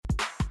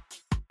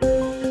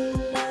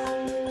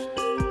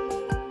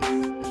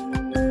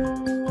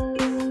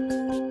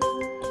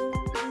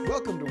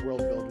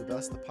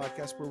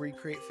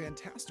create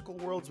fantastical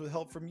worlds with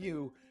help from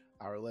you,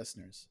 our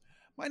listeners.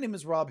 My name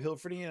is Rob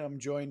Hilferty, and I'm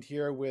joined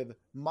here with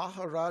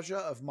Maharaja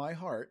of my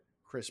heart,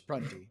 Chris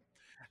Prunty,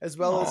 as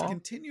well as Aw.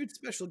 continued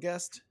special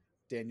guest,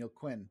 Daniel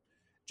Quinn.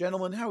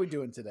 Gentlemen, how are we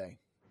doing today?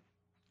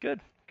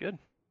 Good, good.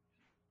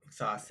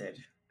 Exhausted.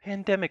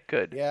 Pandemic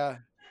good. Yeah,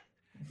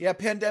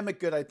 pandemic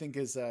good. I think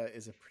is a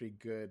pretty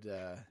good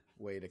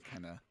way to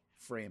kind of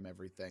frame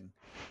everything.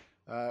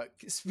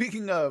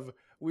 Speaking of,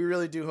 we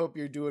really do hope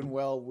you're doing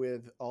well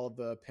with all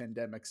the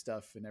pandemic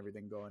stuff and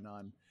everything going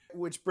on.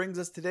 Which brings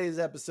us today's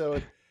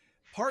episode,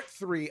 part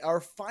 3, our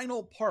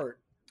final part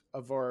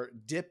of our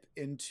dip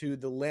into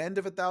the land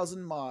of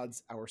 1,000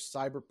 mods, our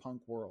cyberpunk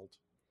world.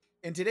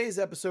 In today's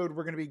episode,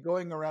 we're going to be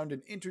going around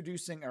and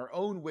introducing our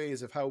own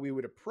ways of how we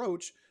would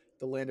approach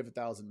the land of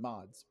 1,000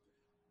 mods.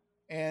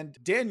 And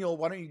Daniel,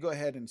 why don't you go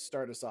ahead and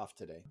start us off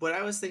today? What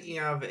I was thinking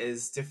of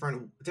is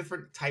different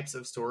types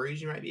of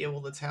stories you might be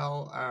able to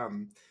tell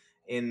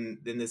in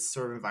this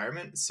sort of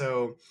environment.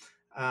 So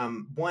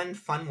one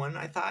fun one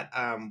I thought,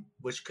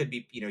 which could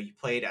be, you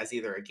played as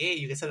either a game,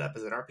 you could set it up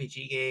as an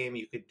RPG game,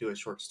 you could do a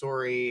short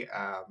story,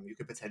 you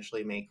could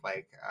potentially make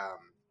like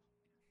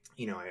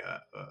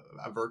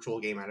a virtual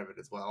game out of it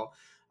as well,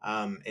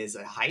 is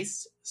a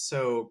heist.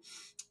 So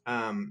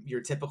your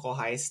typical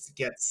heist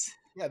gets...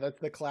 Yeah,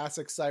 that's the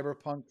classic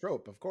cyberpunk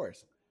trope, of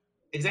course.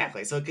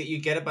 Exactly. So you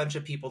get a bunch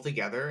of people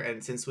together,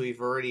 and since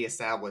we've already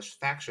established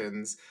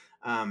factions,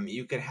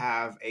 you could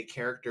have a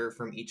character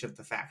from each of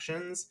the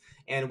factions,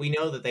 and we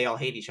know that they all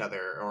hate each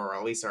other, or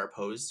at least are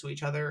opposed to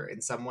each other in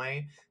some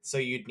way. So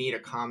you'd need a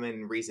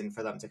common reason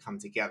for them to come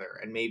together,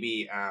 and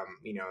maybe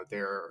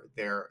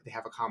they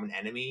have a common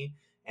enemy,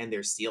 and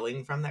they're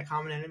stealing from that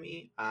common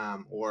enemy,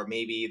 or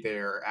maybe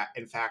they're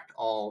in fact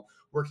all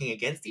working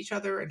against each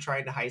other and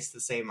trying to heist the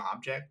same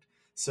object.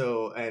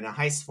 So in a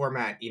heist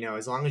format,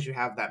 as long as you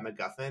have that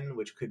MacGuffin,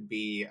 which could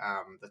be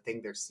the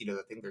thing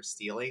they're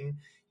stealing,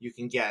 you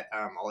can get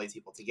all these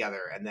people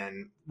together, and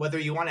then whether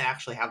you want to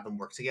actually have them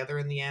work together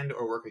in the end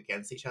or work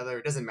against each other,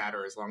 it doesn't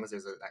matter as long as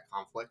there's that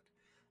conflict.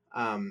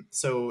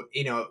 So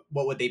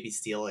what would they be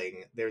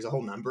stealing? There's a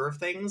whole number of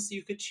things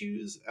you could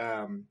choose.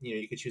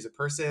 You could choose a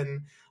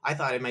person. I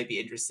thought it might be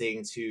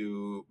interesting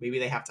to maybe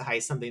they have to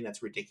heist something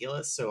that's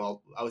ridiculous.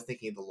 So I was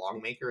thinking of the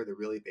Longmaker, the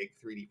really big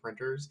 3D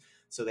printers.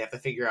 So they have to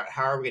figure out,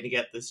 how are we going to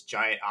get this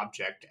giant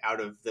object out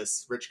of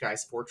this rich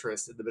guy's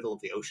fortress in the middle of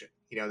the ocean?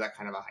 That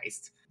kind of a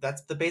heist.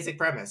 That's the basic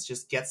premise.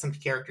 Just get some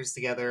characters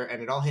together,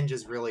 and it all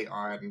hinges really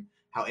on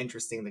how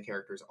interesting the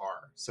characters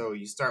are. So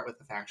you start with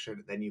the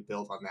faction, then you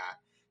build on that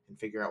and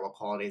figure out what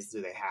qualities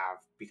do they have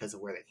because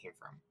of where they came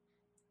from.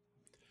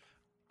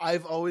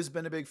 I've always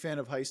been a big fan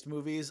of heist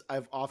movies.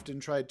 I've often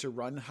tried to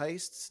run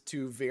heists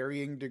to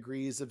varying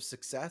degrees of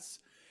success.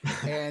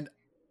 And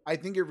I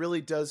think it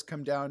really does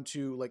come down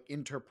to like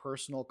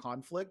interpersonal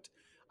conflict.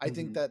 I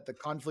think that the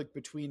conflict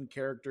between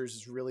characters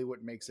is really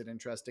what makes it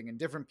interesting, and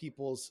different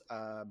people's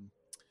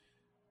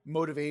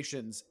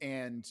motivations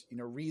and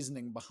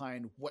reasoning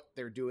behind what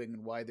they're doing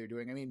and why they're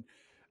doing. I mean,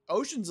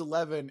 Ocean's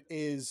 11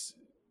 is,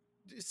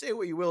 say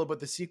what you will about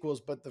the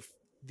sequels, but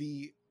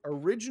the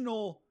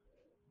original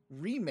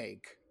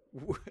remake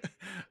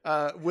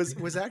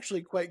was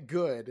actually quite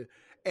good.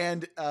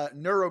 And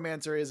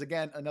Neuromancer is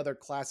again another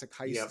classic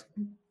heist,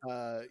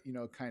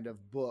 kind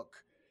of book.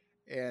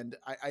 And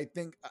I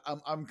think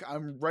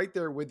I'm right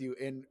there with you.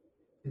 And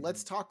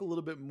let's talk a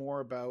little bit more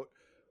about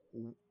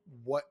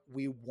what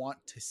we want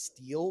to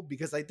steal,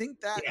 because I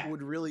think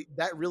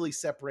that really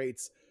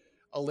separates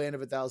a land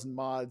of 1,000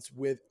 mods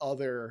with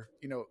other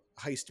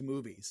heist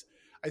movies.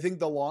 I think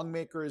the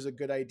Longmaker is a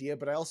good idea,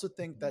 but I also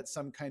think that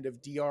some kind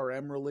of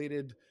DRM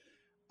related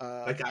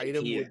like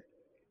item IP, would,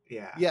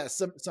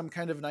 some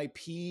kind of an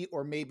IP,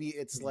 or maybe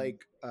it's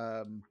like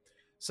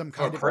some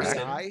kind of person.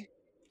 AI.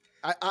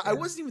 I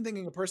wasn't even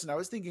thinking a person. I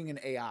was thinking an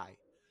AI.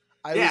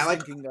 I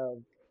was thinking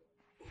of.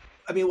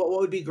 I mean, what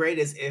would be great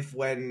is if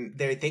when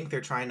they think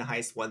they're trying to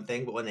heist one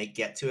thing, but when they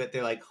get to it,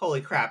 they're like, "Holy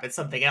crap, it's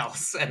something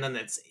else!" And then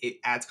it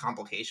adds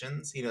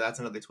complications. That's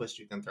another twist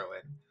you can throw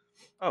in.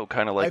 Oh,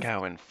 kind of like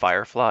how in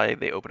Firefly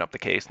they open up the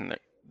case and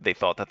they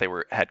thought that they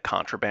had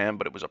contraband,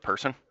 but it was a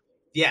person.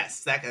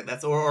 Yes,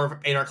 that's or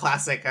in our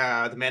classic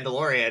The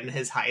Mandalorian,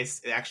 his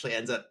heist, it actually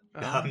ends up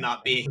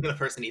not being the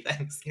person he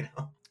thinks.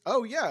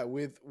 Oh yeah,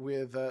 with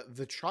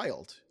the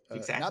child,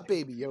 exactly. Not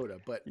Baby Yoda,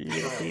 but Baby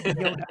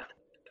Yoda.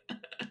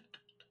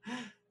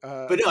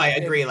 But no, I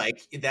agree.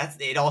 Like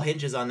it all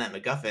hinges on that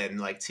MacGuffin,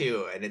 like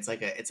too, and it's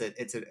like it's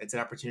an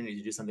opportunity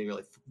to do something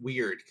really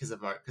weird because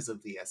of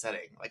the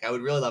setting. Like I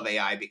would really love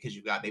AI because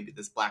you've got maybe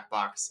this black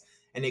box,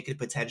 and it could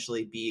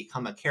potentially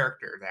become a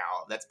character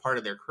now that's part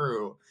of their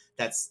crew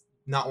that's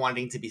not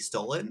wanting to be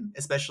stolen,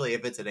 especially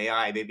if it's an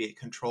AI. Maybe it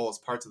controls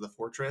parts of the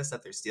fortress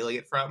that they're stealing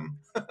it from.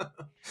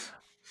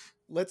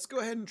 Let's go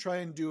ahead and try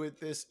and do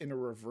this in a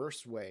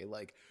reverse way.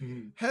 Like,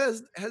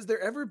 has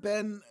there ever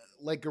been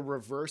like a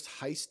reverse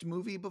heist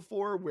movie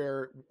before,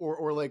 where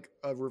or like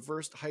a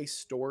reversed heist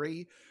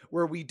story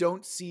where we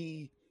don't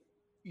see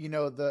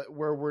the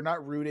where we're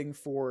not rooting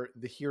for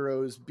the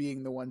heroes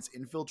being the ones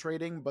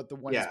infiltrating, but the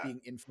ones Yeah.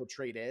 being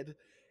infiltrated.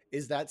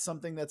 Is that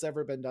something that's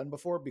ever been done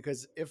before?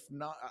 Because if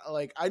not,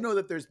 like, I know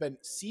that there's been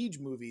siege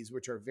movies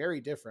which are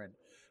very different,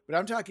 but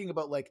I'm talking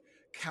about like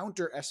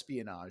counter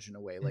espionage in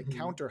a way, like Mhm.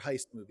 counter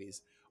heist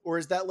movies. Or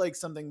is that like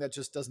something that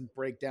just doesn't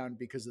break down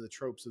because of the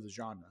tropes of the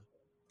genre?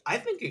 I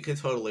think it could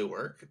totally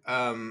work.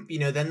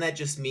 Then that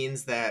just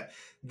means that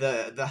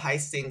the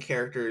heisting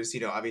characters,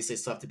 obviously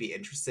still have to be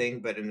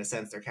interesting, but in a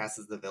sense they're cast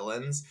as the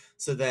villains.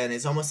 So then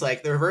it's almost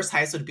like the reverse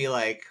heist would be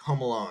like Home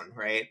Alone,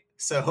 right?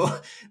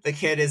 So the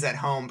kid is at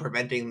home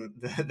preventing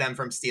them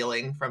from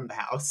stealing from the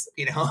house,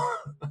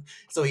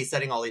 so he's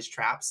setting all these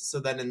traps. So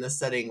then in this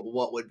setting,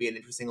 what would be an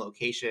interesting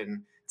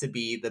location to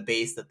be the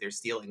base that they're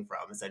stealing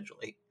from,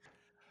 essentially?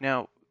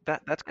 Now,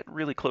 that's getting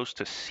really close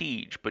to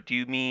siege, but do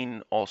you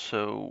mean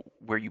also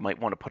where you might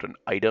want to put an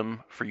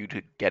item for you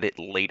to get it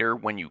later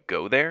when you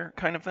go there,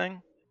 kind of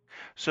thing?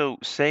 So,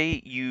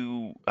 say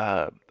you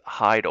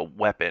hide a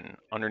weapon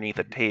underneath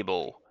a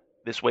table.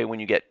 This way,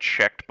 when you get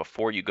checked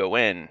before you go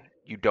in,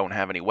 you don't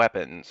have any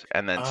weapons,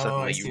 and then Oh, I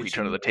suddenly you see what reach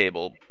you under the mean.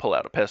 table, pull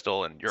out a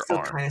pistol, and you're Still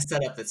armed. kind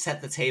of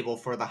set the table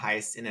for the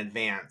heist in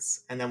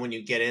advance, and then when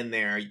you get in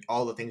there,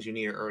 all the things you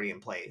need are already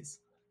in place.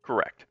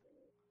 Correct.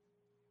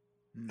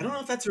 I don't Hmm.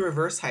 know if that's a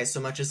reverse heist so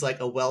much as like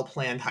a well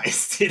planned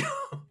heist, you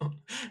know?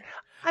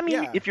 I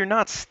mean, Yeah. if you're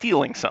not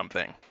stealing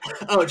something,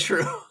 Oh,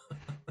 true.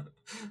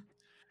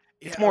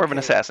 it's Yeah. more of an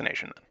Okay.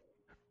 assassination then.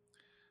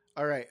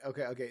 All right.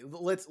 Okay. Okay.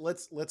 Let's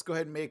go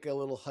ahead and make a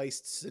little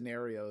heist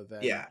scenario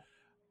then. Yeah.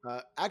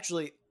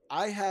 Actually,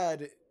 I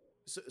had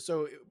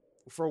so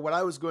for what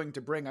I was going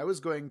to bring, I was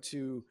going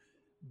to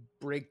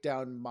break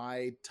down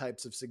my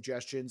types of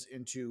suggestions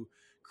into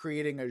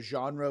creating a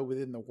genre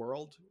within the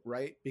world,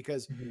 right?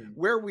 Because Mhm.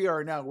 where we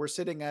are now, we're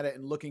sitting at it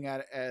and looking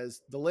at it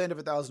as the Land of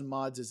a Thousand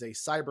Mods is a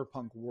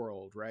cyberpunk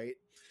world, right?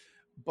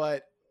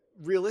 But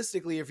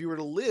realistically, if you were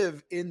to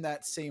live in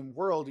that same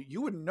world,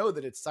 you wouldn't know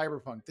that it's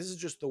cyberpunk. This is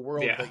just the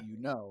world Yeah. that you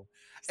know.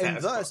 And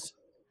Status quo. thus,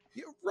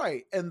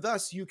 right. And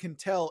thus you can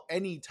tell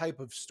any type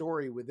of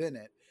story within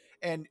it.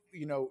 And,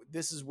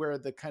 this is where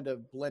the kind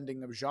of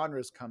blending of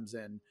genres comes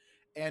in.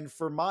 And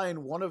for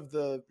mine, one of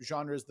the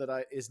genres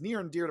that is near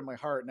and dear to my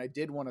heart, and I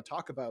did want to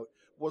talk about,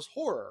 was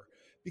horror.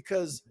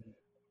 Because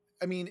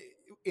I mean,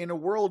 in a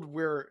world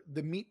where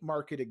the meat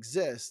market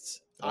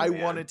exists, Oh I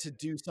man. wanted to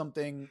do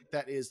something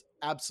that is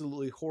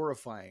absolutely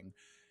horrifying.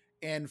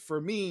 And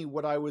for me,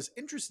 what I was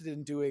interested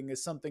in doing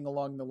is something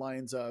along the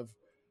lines of,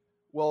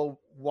 well,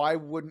 why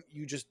wouldn't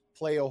you just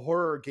play a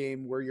horror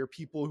game where you're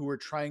people who are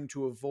trying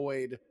to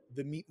avoid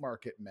the meat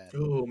market men?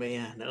 Oh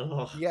man.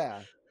 Oh.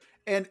 Yeah.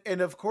 And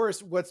of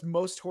course, what's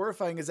most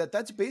horrifying is that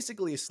that's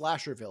basically a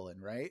slasher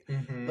villain, right?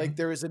 Like Hmm.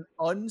 there is an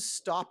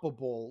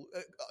unstoppable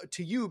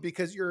to you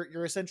because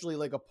you're essentially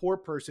like a poor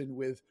person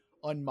with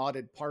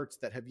unmodded parts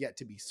that have yet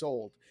to be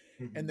sold.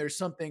 And Hmm. there's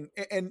something,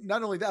 and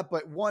not only that,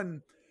 but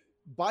one,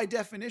 by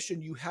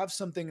definition, you have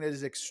something that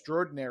is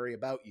extraordinary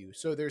about you.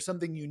 So there's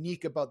something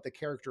unique about the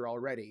character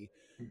already.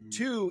 Hmm.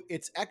 Two,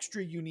 it's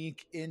extra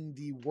unique in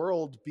the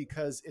world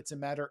because it's a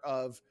matter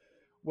of,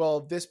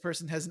 well, this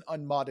person has an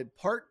unmodded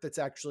part that's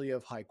actually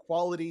of high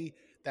quality.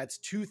 That's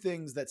two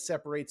things that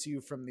separates you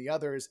from the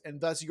others.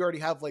 And thus you already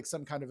have like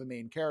some kind of a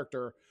main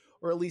character,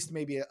 or at least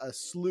maybe a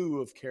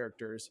slew of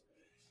characters.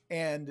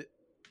 And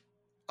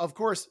of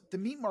course, the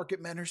meat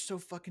market men are so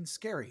fucking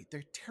scary.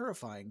 They're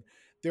terrifying.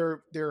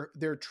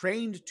 They're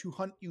trained to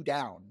hunt you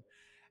down.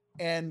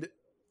 And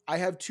I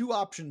have two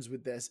options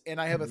with this, and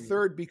I have a Hmm.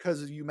 third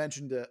because you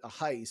mentioned a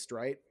heist,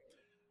 right?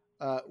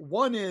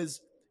 One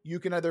is you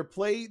can either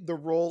play the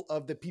role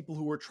of the people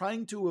who are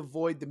trying to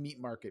avoid the meat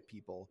market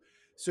people.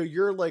 So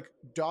you're like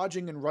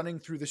dodging and running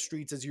through the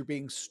streets as you're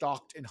being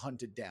stalked and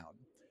hunted down.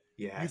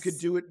 You could Yes.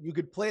 do it, you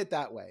could play it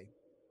that way.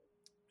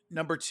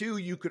 Number two,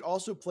 you could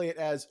also play it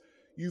as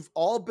you've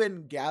all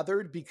been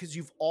gathered because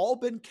you've all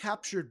been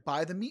captured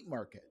by the meat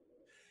market.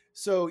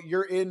 So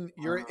it's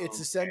Oh, okay.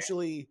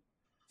 essentially,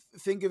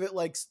 think of it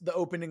like the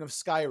opening of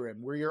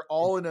Skyrim, where you're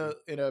all in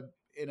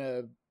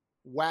a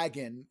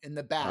wagon in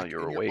the While back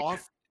you're and you're awake.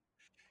 off.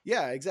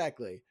 Yeah,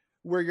 exactly.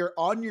 Where you're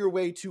on your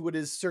way to what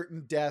is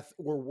certain death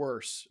or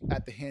worse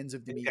at the hands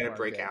of the And you meat gotta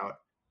break market.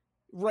 out.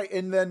 Right.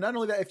 And then not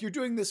only that, if you're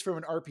doing this from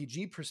an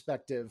RPG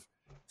perspective,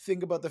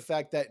 think about the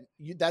fact that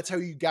that's how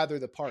you gather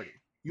the party.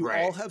 You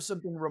all Right. have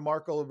something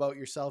remarkable about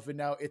yourself, and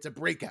now it's a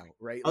breakout,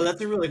 right? Oh, Like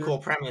that's a really you're cool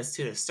premise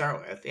too to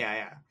start with. Yeah,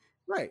 yeah.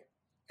 right.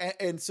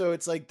 And so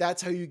it's like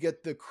that's how you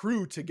get the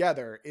crew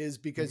together, is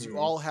because you Hmm.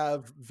 all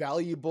have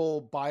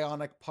valuable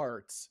bionic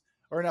parts,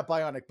 or not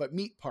bionic, but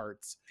meat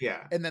parts.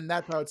 Yeah. And then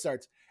that's how it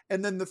starts.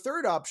 And then the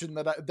third option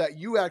that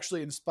you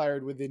actually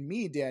inspired within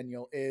me,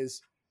 Daniel,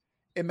 is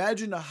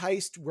imagine a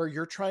heist where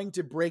you're trying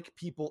to break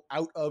people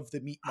out of the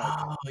meat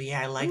market. Oh,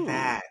 yeah, I like Ooh.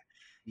 that.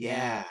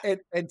 Yeah. Yeah.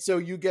 And so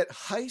you get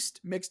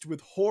heist mixed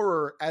with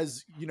horror,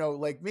 as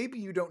like maybe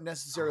you don't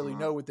necessarily Uh-huh.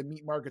 know what the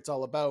meat market's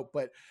all about,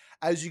 but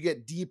as you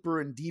get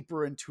deeper and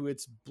deeper into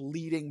its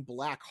bleeding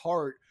black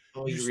heart,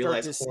 Oh, you you start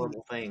realize to see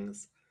horrible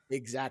things.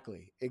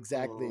 exactly,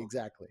 exactly, Oh.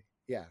 exactly.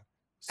 Yeah.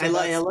 So I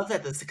that's love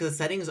that because the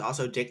settings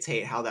also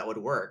dictate how that would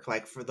work.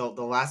 Like for the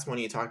last one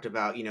you talked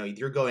about,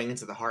 you're going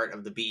into the heart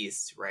of the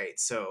beast, right?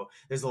 So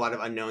there's a lot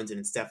of unknowns, and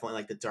it's definitely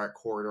like the dark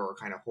corridor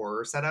kind of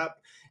horror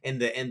setup. And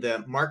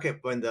the market,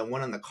 when the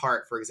one on the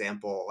cart, for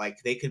example,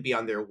 like they could be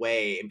on their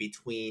way in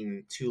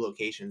between two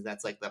locations.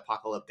 That's like the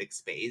apocalyptic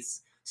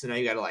space. So now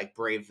you got to like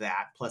brave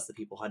that plus the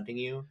people hunting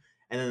you.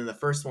 And then the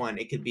first one,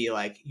 it could be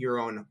like your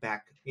own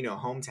back,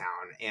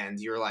 hometown, and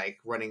you're like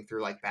running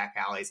through like back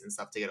alleys and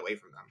stuff to get away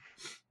from them.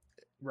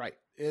 right.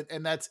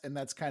 And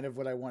that's kind of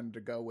what I wanted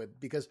to go with,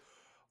 because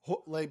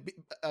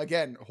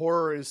again,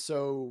 horror is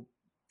so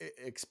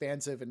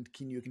expansive, and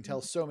you can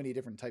tell so many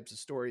different types of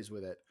stories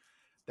with it,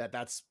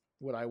 that's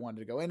what I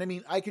wanted to go. And I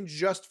mean, I can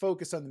just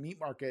focus on the meat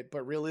market,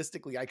 but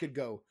realistically I could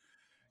go,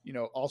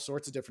 all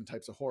sorts of different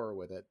types of horror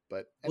with it.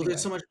 But Well, anyway.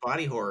 there's so much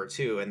body horror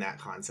too in that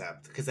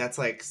concept, because that's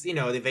like, the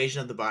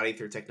invasion of the body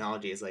through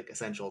technology is like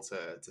essential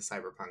to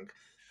cyberpunk,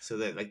 so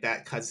that like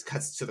that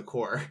cuts to the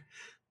core.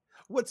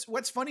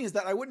 What's funny is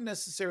that I wouldn't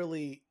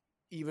necessarily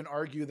even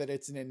argue that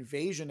it's an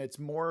invasion. It's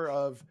more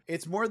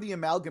the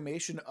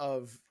amalgamation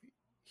of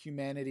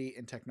humanity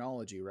and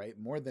technology, right?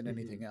 More than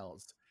anything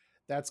else.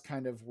 That's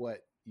kind of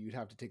what you'd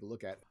have to take a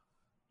look at.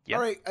 Yep.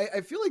 All right.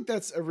 I feel like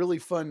that's a really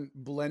fun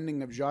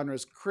blending of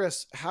genres.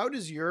 Chris, how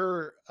does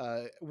your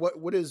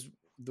what is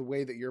the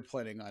way that you're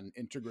planning on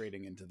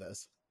integrating into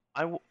this?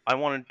 I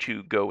wanted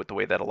to go with the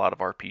way that a lot of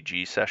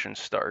RPG sessions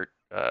start,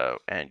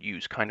 and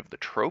use kind of the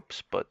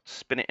tropes, but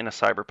spin it in a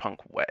cyberpunk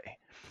way,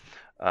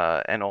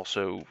 and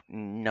also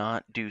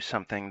not do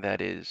something that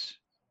is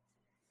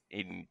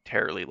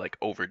entirely like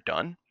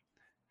overdone.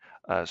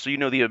 So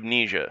the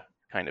amnesia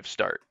kind of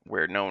start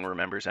where no one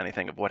remembers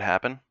anything of what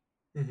happened.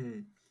 Mm-hmm.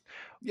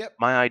 Yep.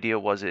 My idea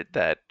was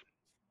that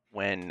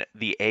when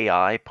the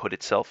AI put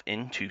itself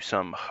into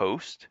some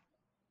host,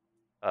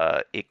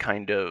 it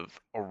kind of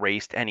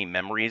erased any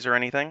memories or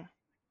anything.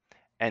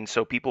 And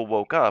so people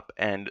woke up,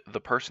 and the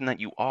person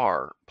that you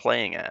are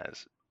playing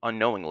as,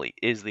 unknowingly,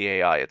 is the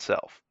AI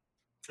itself.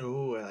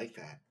 Oh, I like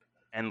that.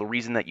 And the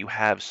reason that you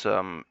have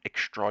some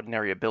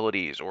extraordinary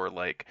abilities or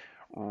like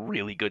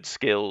really good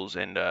skills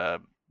and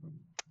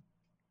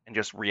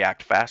just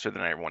react faster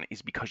than everyone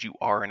is because you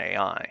are an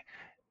AI,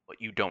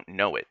 but you don't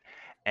know it.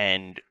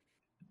 And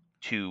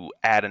to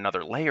add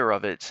another layer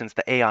of it, since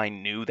the AI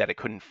knew that it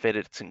couldn't fit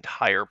its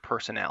entire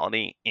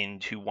personality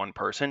into one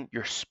person,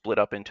 you're split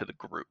up into the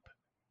group.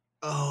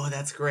 Oh,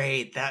 that's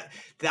great. That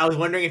I was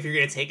wondering if you're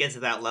going to take it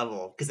to that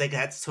level, because like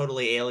that's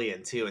totally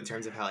alien too in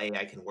terms of how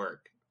AI can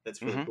work.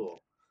 That's really cool.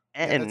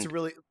 Yeah, that's And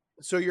really,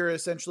 so you're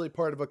essentially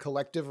part of a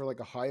collective or like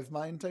a hive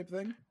mind type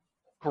thing?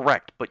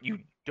 correct, but you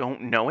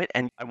don't know it.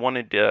 And I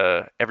wanted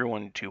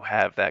everyone to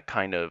have that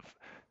kind of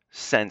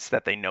sense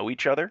that they know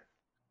each other.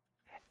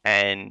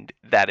 And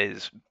that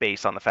is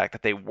based on the fact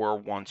that they were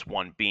once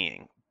one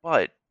being.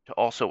 But to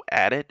also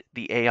add it,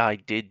 the AI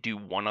did do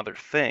one other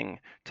thing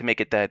to make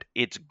it that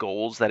its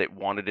goals that it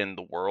wanted in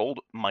the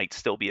world might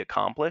still be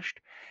accomplished.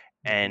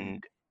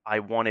 And I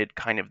wanted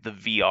kind of the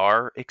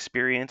VR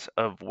experience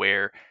of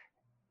where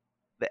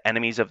the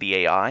enemies of the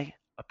AI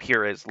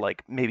appear as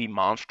like maybe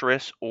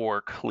monstrous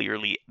or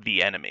clearly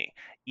the enemy.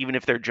 Even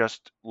if they're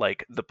just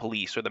like the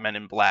police or the men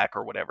in black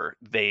or whatever,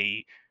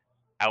 they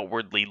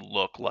outwardly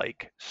look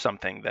like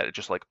something that is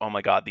just like, oh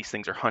my god, these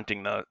things are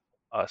hunting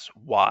us.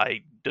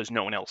 Why does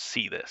no one else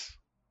see this?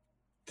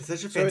 It's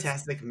such a So it's,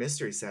 fantastic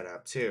mystery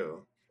setup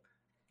too.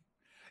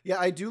 yeah,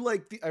 I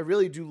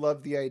really do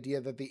love the idea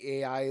that the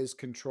AI is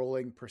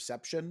controlling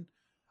perception,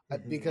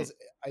 because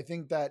I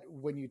think that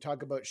when you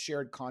talk about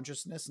shared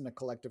consciousness and a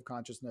collective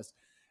consciousness,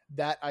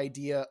 that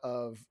idea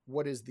of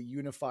what is the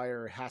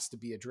unifier has to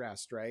be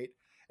addressed, right?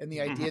 And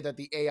the idea that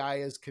the AI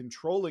is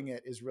controlling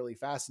it is really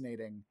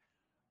fascinating.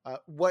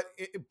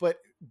 But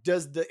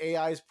does the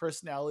AI's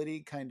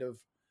personality kind of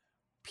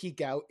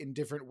peek out in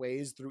different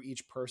ways through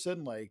each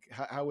person? Like,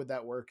 how would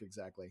that work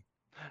exactly?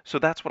 So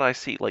that's what I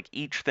see. Like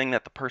each thing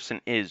that the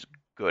person is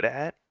good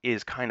at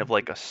is kind of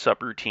like a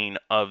subroutine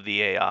of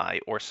the AI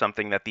or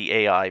something that the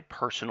AI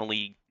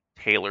personally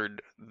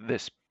tailored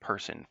this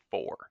person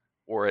for,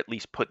 or at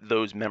least put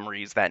those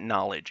memories, that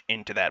knowledge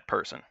into that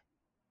person.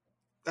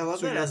 I love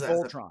So that you're as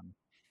Voltron.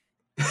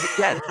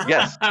 Yes,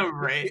 yes,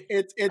 right.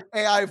 It's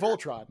AI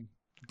Voltron,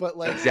 but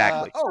like,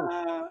 exactly.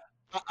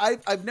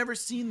 I've never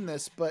seen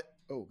this, but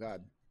oh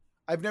god,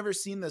 I've never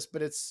seen this,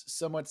 but it's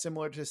somewhat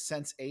similar to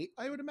Sense8,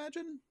 I would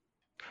imagine.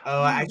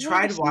 Oh, I Wanted to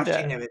tried see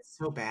watching that. him. It's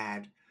so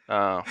bad.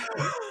 Oh,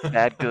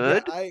 bad Yeah,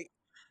 good? uh,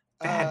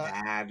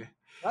 Bad.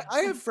 I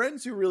have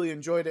friends who really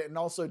enjoyed it, and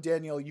also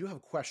Daniel, you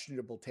have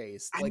questionable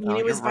taste. I Like, mean, Oh,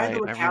 it you're was by the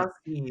right.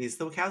 Wachowskis.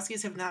 The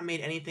Wachowskis have not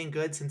made anything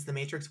good since The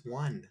Matrix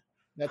 1.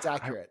 that's I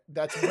accurate.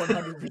 That's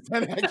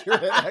 100%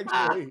 accurate,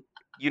 actually.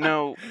 you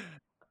know,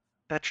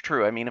 that's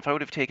true. I mean, if I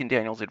would have taken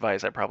Daniel's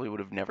advice, I probably would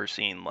have never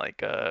seen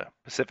like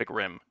Pacific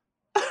Rim.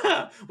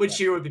 Which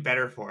year would be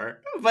better for?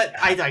 But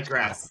I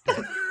digress.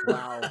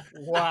 Wow.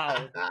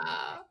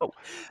 Oh,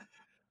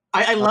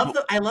 I uh,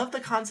 love the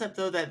concept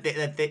though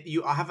that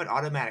you have an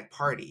automatic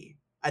party,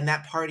 and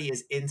that party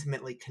is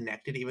intimately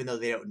connected even though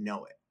they don't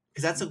know it.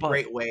 because that's a But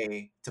great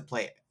way to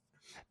play it.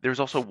 there's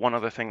also one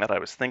other thing that I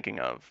was thinking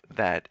of,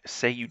 that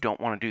say you don't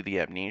want to do the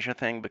amnesia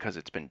thing because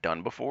it's been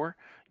done before,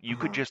 you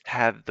could Uh-huh. just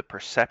have the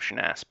perception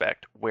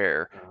aspect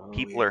where Oh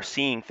people are yeah.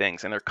 seeing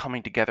things and they're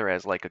coming together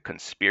as like a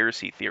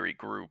conspiracy theory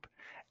group,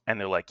 and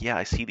they're like, yeah,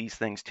 I see these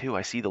things too.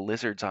 I see the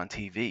lizards on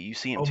TV. You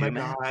see them Oh my too,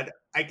 man? god,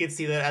 I could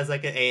see that as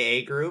like an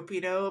AA group,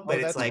 Oh, but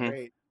it's that's like, Hmm.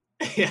 great.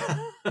 yeah,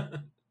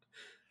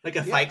 like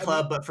a Yeah, Fight I mean,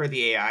 Club, but for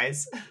the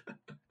AIs.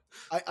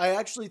 I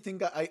actually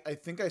think I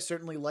think I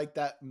certainly like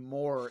that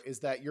more, is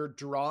that you're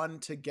drawn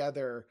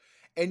together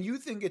and you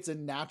think it's a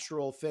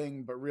natural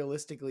thing, but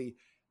realistically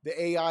the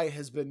AI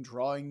has been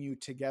drawing you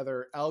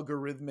together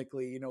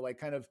algorithmically, like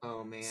kind of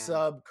Oh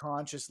man.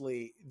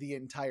 subconsciously the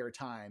entire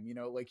time.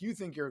 Like you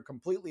think you're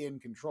completely in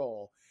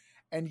control,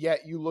 and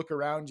yet you look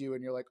around you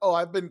and you're like, "Oh,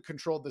 I've been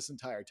controlled this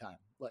entire time."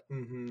 Like,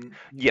 Mm-hmm.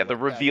 Yeah, the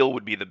like that. reveal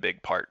would be the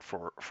big part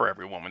for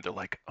everyone when they're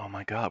like, oh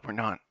my God, we're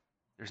not.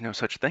 There's no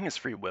such thing as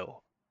free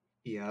will.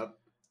 Yep.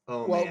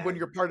 Oh Well, when man.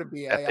 you're part of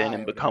the Step in AI,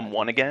 I and would become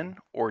one imagine, yeah. again,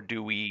 or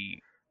do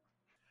we,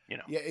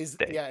 Yeah, is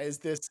stay? yeah, is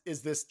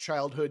this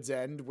childhood's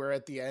end, where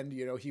at the end,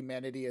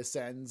 humanity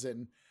ascends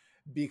and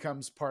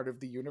becomes part of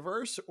the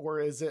universe, or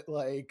is it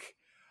like,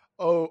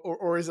 oh,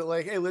 or is it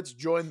like, hey, let's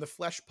join the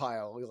flesh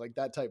pile, like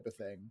that type of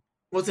thing?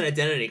 Well, it's an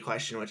identity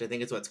question, which I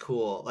think is what's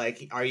cool.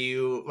 Like, are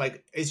you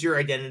like, is your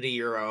identity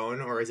your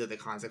own, or is it the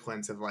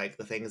consequence of like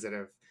the things that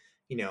have,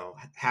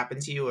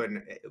 happened to you,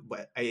 and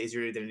what is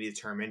your identity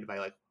determined by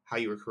like how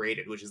you were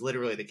created, which is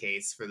literally the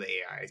case for the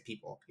AI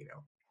people.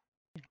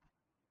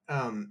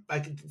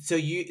 Like, so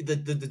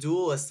the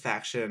duelist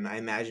faction, I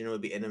imagine,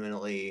 would be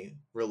intimately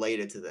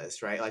related to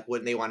this, right? Like,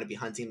 wouldn't they want to be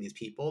hunting these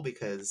people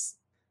because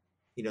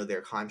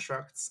they're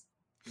constructs?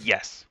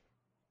 Yes.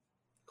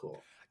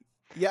 Cool.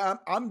 Yeah,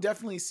 I'm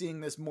definitely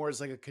seeing this more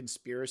as like a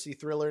conspiracy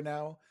thriller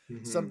now.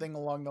 Hmm. Something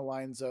along the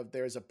lines of,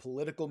 there's a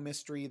political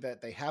mystery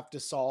that they have to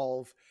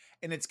solve,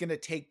 and it's going to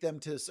take them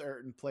to a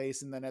certain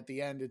place. And then at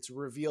the end, it's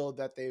revealed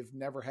that they've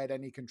never had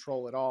any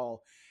control at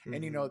all.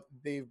 And, Hmm.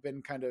 they've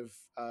been kind of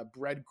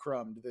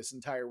breadcrumbed this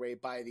entire way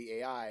by the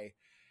AI.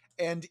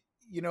 And,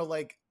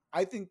 like,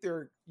 I think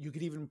you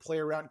could even play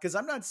around, because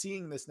I'm not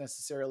seeing this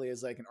necessarily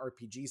as like an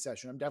RPG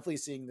session. I'm definitely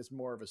seeing this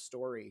more of a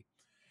story,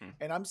 Mm.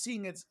 and I'm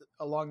seeing it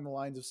along the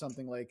lines of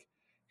something like,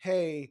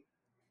 hey,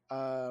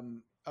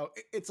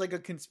 it's like a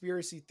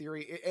conspiracy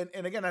theory,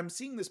 and again, I'm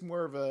seeing this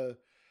more of a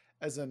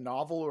as a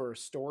novel or a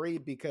story,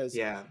 because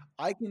Yeah.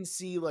 I can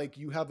see, like,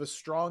 you have a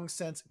strong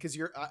sense, because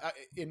you're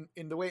in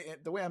the way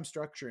I'm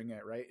structuring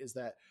it, right, is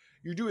that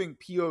you're doing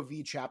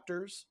POV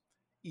chapters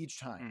each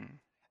time, Mm.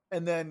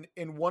 and then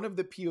in one of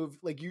the POV,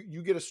 like,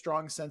 you get a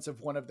strong sense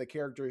of one of the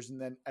characters,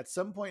 and then at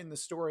some point in the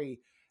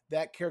story,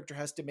 that character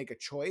has to make a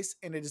choice,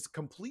 and it is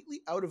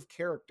completely out of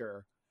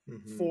character Hmm.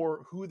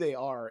 for who they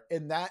are,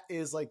 and that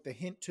is like the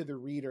hint to the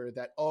reader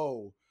that,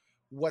 oh,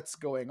 what's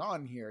going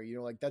on here,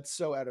 like, that's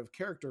so out of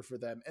character for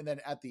them. And then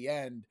at the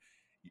end,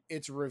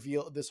 it's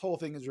revealed, this whole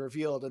thing is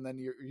revealed, and then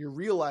you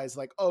realize,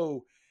 like,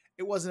 oh,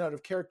 it wasn't out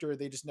of character,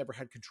 they just never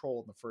had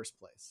control in the first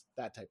place,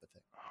 that type of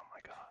thing. Oh my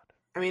God.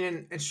 I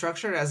mean, and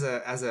structured as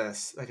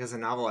a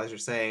novel, as you're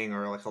saying,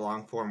 or like a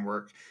long form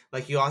work,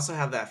 like you also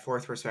have that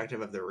fourth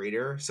perspective of the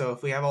reader. So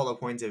if we have all the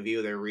points of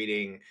view they're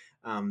reading,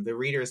 the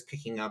reader is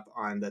picking up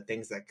on the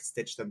things that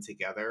stitch them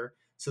together.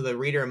 So the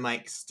reader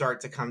might start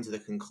to come to the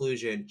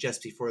conclusion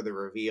just before the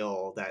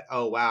reveal that,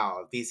 oh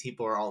wow, these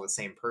people are all the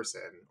same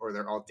person, or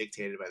they're all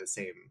dictated by the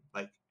same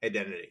like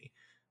identity,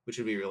 which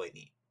would be really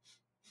neat.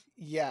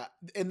 Yeah,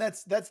 and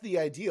that's the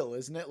ideal,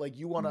 isn't it? Like,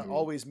 you want to Hmm.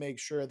 always make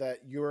sure that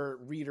your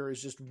reader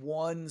is just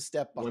one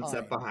step One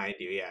step behind. behind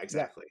you, yeah,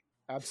 Yeah, exactly.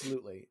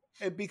 absolutely.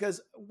 And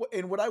because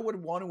and what I would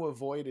want to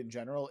avoid in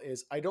general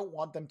is, I don't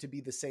want them to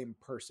be the same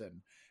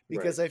person, Right.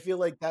 because I feel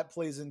like that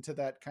plays into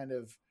that kind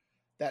of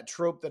that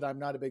trope that I'm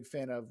not a big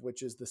fan of,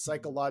 which is the Mhm.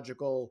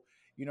 psychological,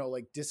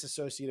 like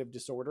dissociative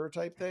disorder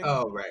type thing.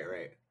 Oh, right,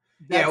 right.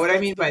 Yeah, That's what I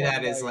that's mean the by one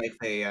that that is I like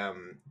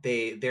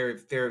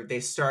they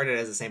started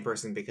as the same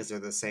person because they're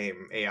the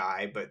same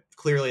AI, but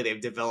clearly they've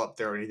developed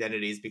their own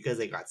identities because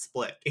they got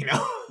split.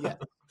 yeah.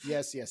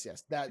 Yes.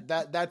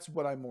 That's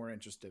what I'm more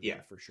interested Yeah.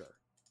 in, for sure.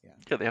 Yeah.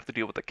 Yeah, they have to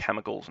deal with the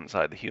chemicals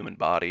inside the human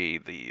body,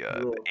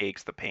 Ugh. the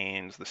aches, the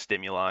pains, the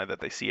stimuli that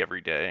they see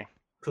every day.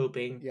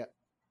 Pooping. Yeah.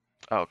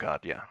 Oh God,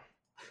 yeah.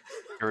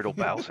 Irritable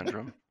bowel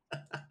syndrome.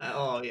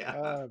 Oh yeah.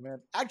 Oh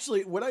man.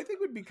 Actually, what I think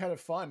would be kind of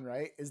fun,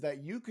 right, is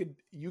that you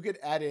could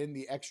add in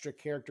the extra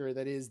character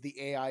that is the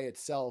AI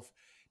itself,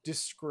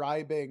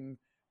 describing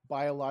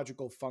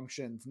biological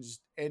functions,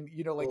 and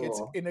like,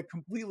 it's Cool. in a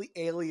completely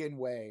alien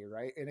way,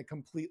 right? In a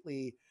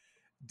completely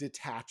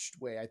detached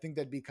way. I think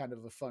that'd be kind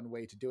of a fun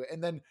way to do it.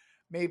 And then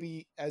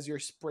maybe as you're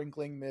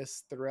sprinkling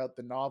this throughout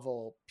the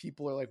novel,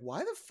 people are like, "Why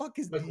the fuck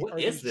Like, what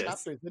are is these this?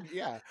 chapters?" And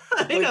yeah,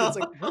 I like, know. it's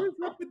like, what is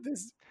up with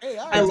this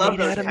AI? I It's It's love made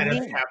those out of confusing kind as of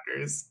meat. hell.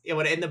 chapters. Yeah,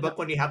 when in the Yeah, book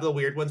when you have the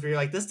weird ones where you're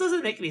like, this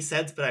doesn't make any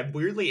sense, but I'm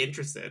weirdly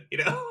interested.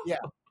 yeah,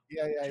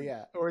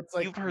 yeah. Or it's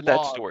like You've heard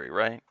that log. story,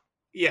 right?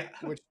 Yeah.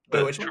 Which Wait,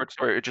 The which one? short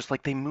story, just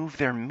like they move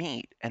their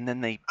meat and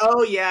then they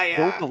Oh yeah,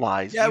 yeah.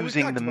 vocalize yeah, we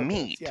using talked the about this.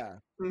 meat. Yeah,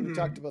 we hmm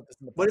talked about this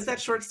in the What is that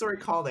podcast. short story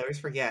called? I always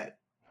forget.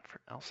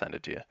 I'll send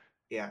it to you.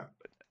 Yeah,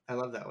 I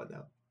love that one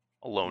though.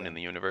 Alone Yeah. in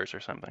the Universe or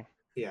something.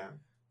 Yeah.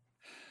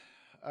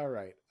 All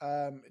right,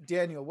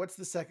 Daniel, what's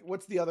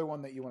the other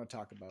one that you want to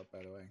talk about?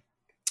 By the way,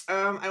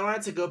 I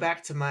wanted to go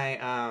back to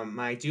my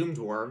my Doom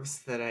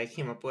Dwarves that I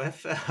came up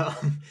with,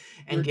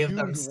 and your give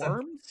them doomed some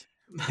worms.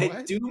 my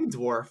What? Doom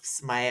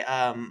Dwarfs,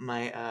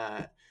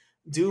 my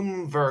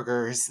Doom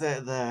Burgers,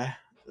 the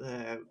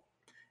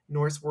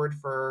Norse word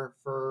for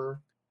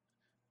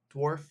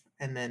dwarf,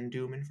 and then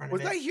Doom in front of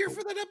Was it. I here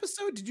for that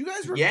episode? Did you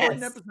guys record an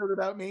Yes, episode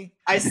without me?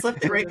 I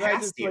slipped Or right did I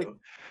past just like, you.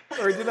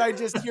 or did I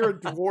just hear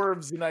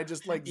dwarves and I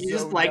just like You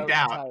just zoned blanked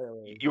out out.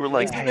 entirely? You were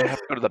like, These Yeah. are hey, I the have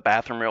to go to the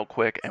bathroom real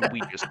quick, and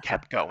we just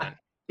kept going.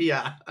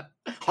 yeah,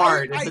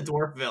 hard I- into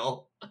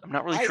Dwarfville. I'm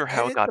not really I sure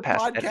how it edit got the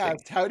past podcast. editing.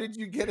 How did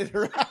you get it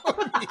around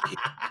me?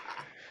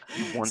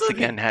 You once So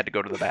again had to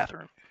go to the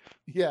bathroom.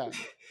 Yeah.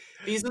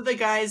 these are the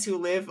guys who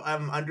live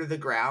under the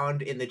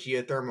ground in the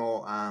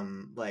geothermal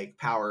like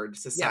powered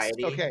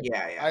society. Okay.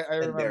 Yeah, yeah. I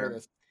And remember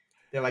this.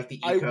 they're like the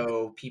I-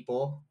 eco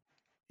people.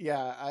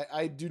 Yeah,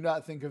 I do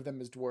not think of them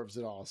as dwarves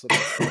at all. So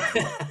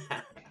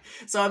that's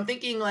So I'm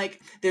thinking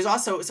like there's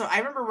also so I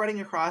remember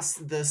running across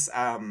this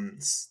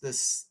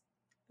this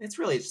it's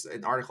really just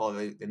an article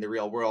in the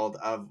real world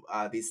of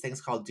these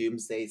things called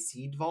doomsday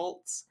seed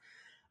vaults.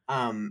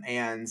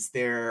 And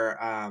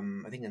they're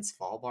I think in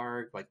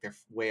Svalbard, like they're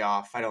way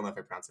off. I don't know if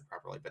I pronounced it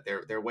properly, but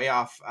they're way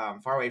off,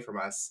 far away from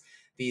us.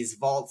 These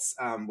vaults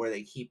where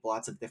they keep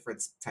lots of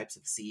different types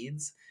of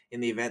seeds in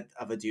the event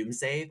of a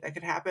doomsday that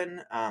could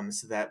happen,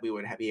 so that we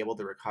would be able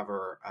to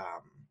recover,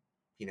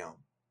 you know,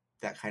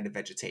 that kind of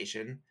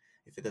vegetation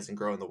if it doesn't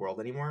grow in the world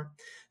anymore.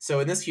 So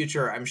in this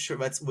future, I'm sure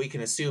we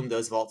can assume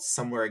those vaults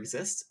somewhere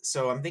exist.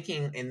 So I'm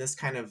thinking in this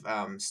kind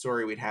of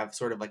story, we'd have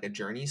sort of like a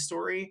journey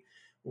story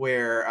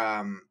where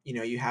you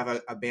know, you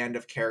have a band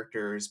of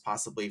characters,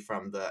 possibly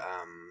from the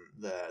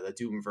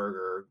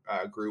Doomverger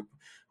group,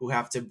 who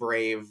have to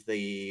brave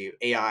the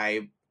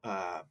AI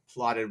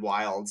plotted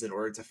wilds in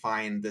order to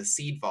find the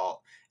seed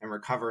vault and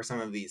recover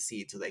some of these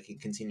seeds so they can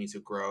continue to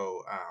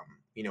grow,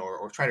 you know,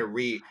 or try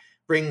to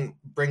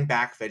bring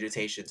back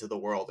vegetation to the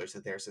world or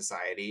to their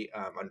society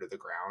under the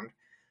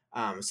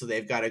ground. So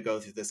they've got to go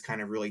through this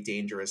kind of really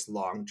dangerous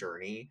long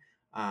journey,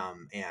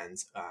 and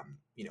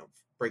you know,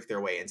 break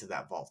their way into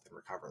that vault and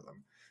recover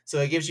them. So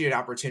it gives you an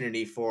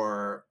opportunity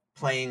for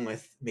playing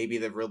with maybe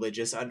the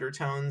religious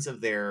undertones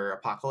of their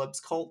apocalypse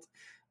cult.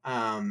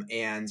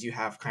 And you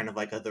have kind of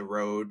like the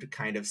road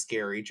kind of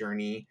scary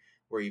journey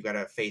where you've got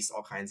to face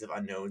all kinds of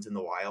unknowns in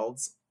the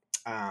wilds.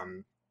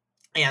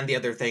 And the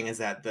other thing is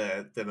that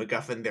the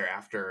MacGuffin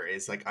thereafter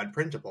is like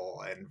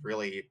unprintable and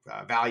really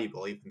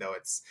valuable, even though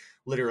it's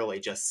literally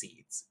just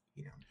seeds,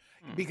 you know.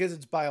 because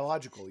it's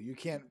biological. You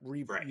can't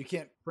Right. you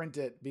can't print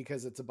it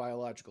because it's a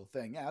biological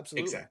thing. Yeah,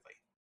 absolutely. Exactly.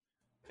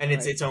 And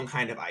it's Right. its own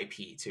kind of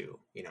IP too,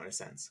 you know, in a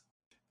sense.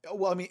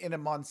 Well, I mean, in a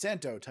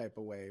Monsanto type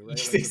of way, right? Like,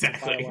 it's a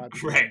Exactly.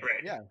 biological- Right.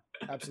 Yeah,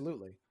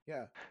 absolutely.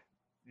 Yeah.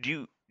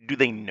 Do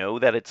they know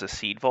that it's a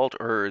seed vault,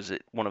 or is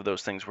it one of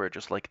those things where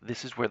just like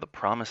this is where the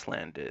promised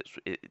land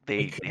is?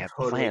 They could have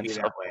totally be plants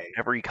that of way.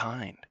 every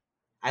kind.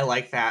 I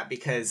like that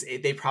because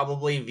they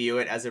probably view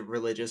it as a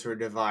religious or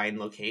divine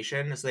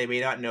location, so they may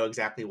not know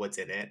exactly what's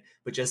in it,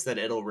 but just that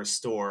it'll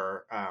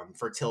restore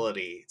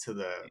fertility to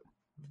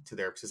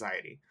their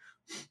society.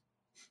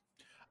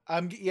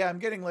 I'm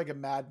getting like a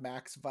Mad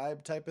Max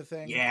vibe type of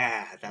thing.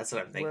 Yeah, that's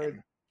what I'm Where-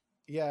 thinking.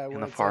 Yeah. In where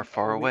the it's far, like,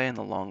 far oh, we- away, in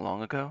the long,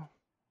 long ago.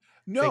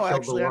 No, killed the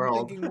actually,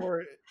 world.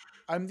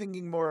 I'm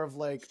thinking more of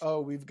like,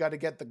 oh, we've got to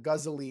get the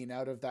guzzling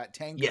out of that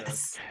tanker.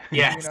 Yes.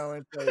 Yes. You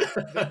know,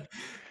 it's like,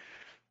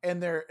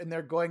 and they're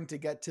going to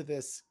get to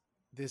this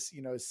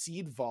you know,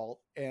 seed vault,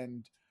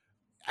 and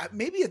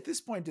maybe at this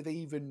point, do they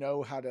even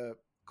know how to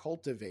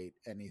cultivate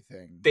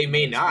anything? They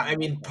may That's not. kind I of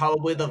mean, the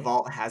probably the right?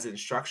 vault has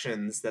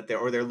instructions that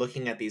they're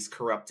looking at these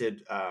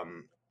corrupted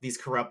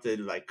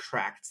like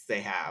tracts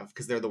they have,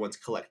 because they're the ones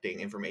collecting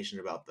information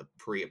about the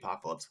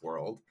pre-apocalypse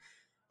world.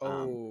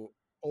 Oh,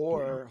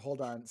 or hold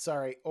on,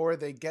 sorry, or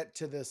they get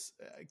to this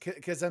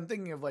because I'm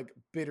thinking of like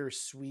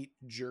bittersweet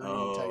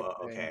journey type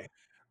thing, Okay.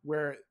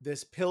 where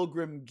this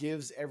pilgrim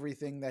gives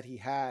everything that he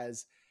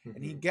has,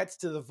 and he Mhm. gets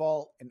to the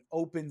vault and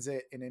opens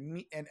it,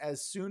 and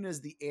as soon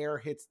as the air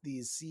hits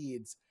these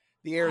seeds,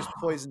 the air is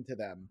poison to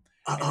them,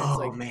 and it's Oh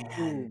like man.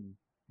 boom,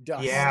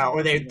 dust. Yeah,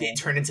 or they you know?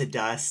 turn into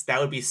dust. That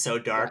would be so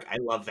dark. I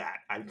love that.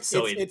 I'm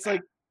so into It's that.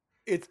 like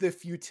it's the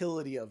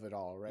futility of it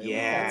all, right? Like,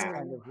 that's Yeah.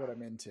 kind of what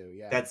I'm into.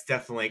 Yeah, That's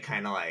definitely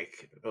kind of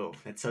like, oh,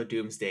 that's so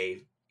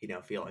doomsday, you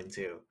know, feeling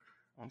too.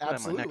 I'm glad my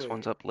next Absolutely.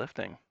 one's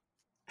uplifting.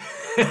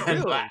 I'm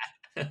Really? glad.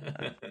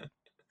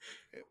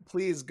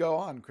 Please go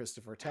on,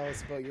 Christopher. Tell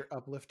us about your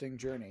uplifting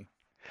journey.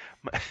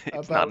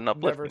 It's About not an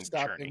never uplifting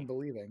stopping journey.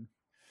 believing.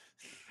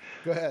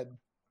 Go ahead.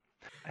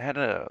 I had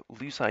a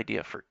loose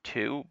idea for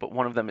two, but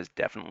one of them is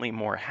definitely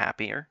more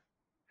happier,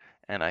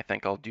 and I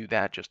think I'll do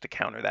that just to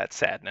counter that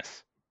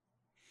sadness.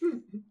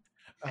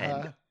 Uh-huh.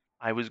 And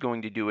I was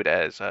going to do it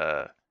as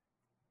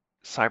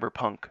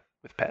cyberpunk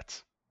with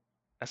pets.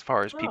 As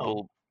far as Oh,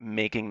 people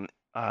making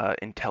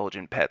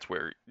intelligent pets,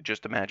 where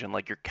just imagine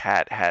like your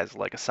cat has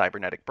like a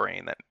cybernetic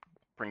brain that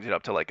brings it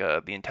up to like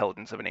the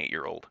intelligence of an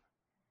 8-year-old.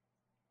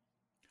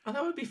 oh,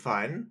 that would be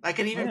fun. I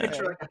could even Yeah,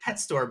 picture Okay. like a pet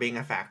store being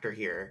a factor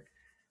here,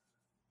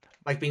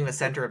 like being the O-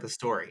 center of the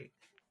story.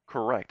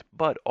 correct.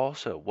 But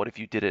also, what if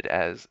you did it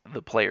as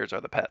the players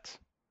are the pets?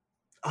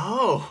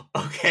 Oh,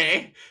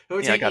 okay.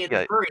 We're Yeah, I taking got it to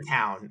the. Furry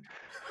Town.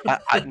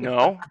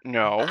 No,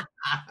 no.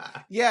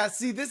 Yeah,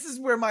 see, this is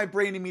where my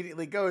brain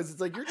immediately goes.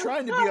 It's like you're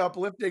trying to be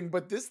uplifting,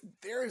 but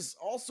there's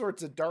all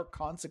sorts of dark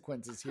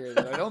consequences here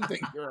that I don't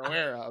think you're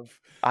aware of.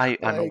 I'm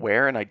Like,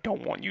 aware, and I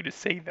don't want you to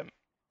say them.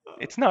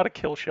 It's not a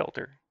kill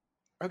shelter.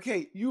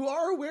 okay, you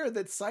are aware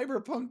that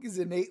cyberpunk is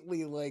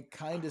innately like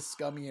kind of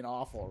scummy and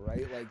awful,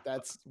 right? Like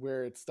that's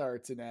where it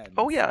starts and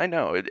Oh ends. yeah, I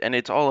know. And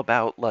it's all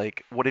about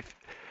like, what if?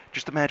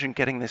 Just imagine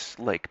getting this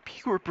like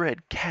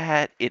purebred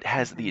cat. It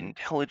has the Mhm.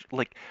 intelligent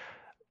like.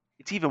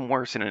 It's even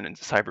worse in a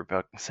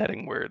cyberpunk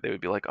setting where they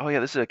would be like, "Oh yeah,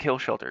 this is a kill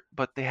shelter,"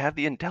 but they have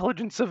the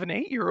intelligence of an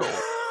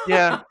 8-year-old.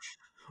 Yeah,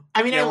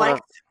 I mean, yeah, I like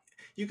whatever.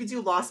 you could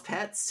do lost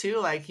pets too,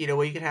 like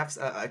where you could have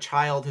a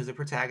child who's a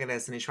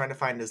protagonist and he's trying to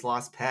find his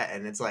lost pet,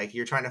 and it's like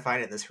you're trying to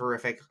find it in this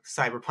horrific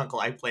cyberpunk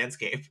life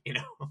landscape.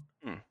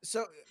 Hmm.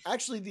 So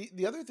actually,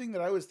 the other thing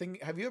that I was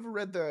thinking, have you ever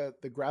read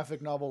the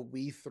graphic novel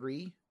We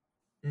Three?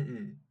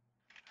 Mm-mm.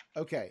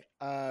 Okay,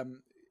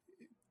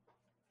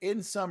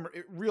 in some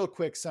real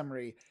quick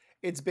summary,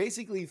 it's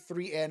basically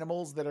three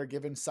animals that are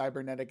given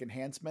cybernetic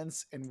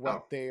enhancements and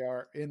Oh, what they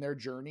are in their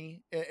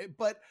journey.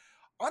 But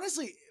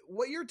honestly,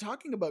 what you're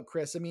talking about,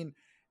 Chris, I mean,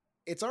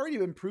 it's already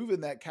been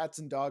proven that cats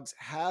and dogs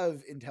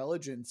have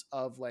intelligence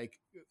of like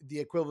the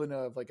equivalent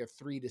of like a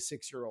 3 to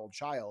 6 year old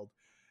child.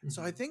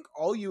 So I hmm. think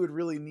all you would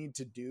really need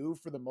to do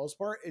for the most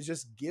part is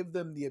just give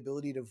them the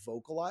ability to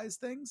vocalize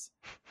things,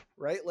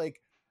 right?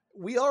 Like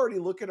we already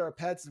look at our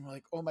pets and we're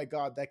like, "Oh my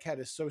god, that cat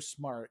is so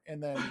smart."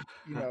 And then,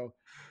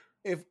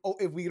 if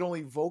we can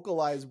only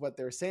vocalize what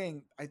they're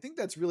saying, I think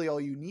that's really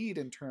all you need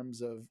in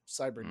terms of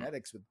Hmm.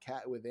 cybernetics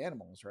with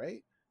animals,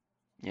 right?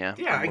 Yeah,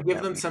 Yeah, I'm I looking give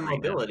at them We some Three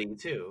now. mobility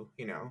too.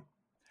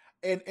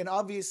 And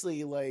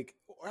obviously, like,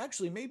 or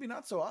actually maybe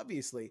not so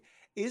obviously,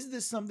 is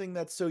this something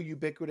that's so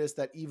ubiquitous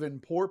that even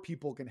poor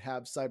people can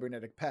have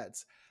cybernetic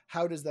pets?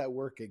 How does that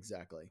work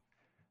exactly?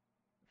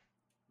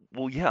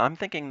 Well, yeah, I'm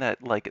thinking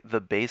that like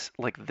the base,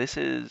 like this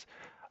is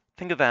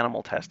think of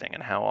animal testing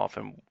and how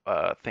often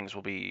things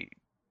will be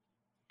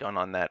done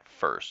on that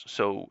first.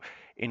 So,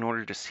 in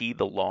order to see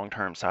the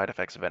long-term side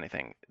effects of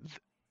anything,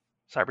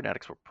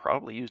 cybernetics were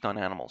probably used on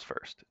animals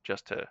first,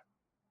 just to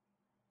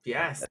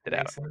Yes, test that it out.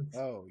 makes sense.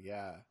 Oh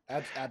yeah,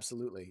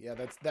 absolutely. Yeah,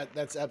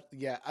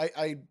 yeah.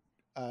 I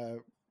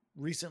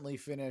recently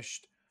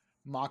finished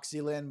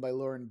Moxieland by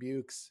Lauren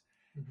Bukes,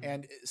 Mhm.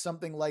 and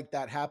something like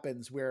that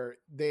happens where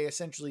they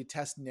essentially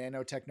test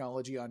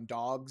nanotechnology on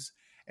dogs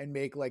and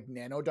make like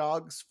nano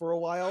dogs for a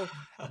while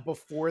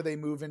before they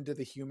move into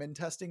the human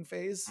testing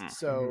phase. Hmm.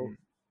 So Mhm.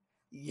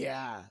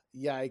 yeah,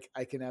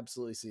 I can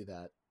absolutely see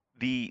that.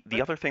 The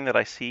But other thing that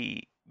I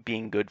see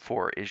being good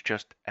for is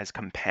just as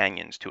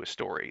companions to a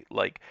story.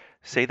 Like,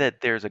 say Mhm.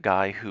 that there's a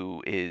guy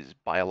who is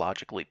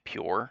biologically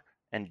pure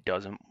and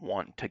doesn't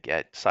want to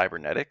get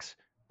cybernetics,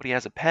 but he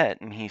has a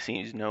pet and he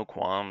sees no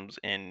qualms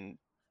in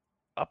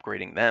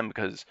upgrading them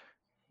because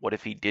what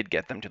if he did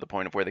get them to the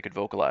point of where they could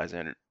vocalize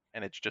and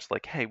it's just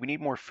like, hey, we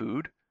need more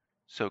food,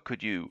 so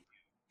could you,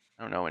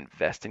 I don't know,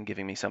 invest in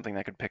giving me something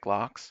that could pick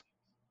locks?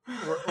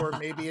 or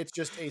maybe it's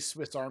just a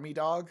Swiss Army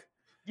dog.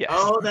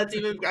 Yes. Oh, that's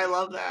even I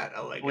love that.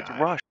 Oh my So it's god.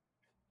 Rush.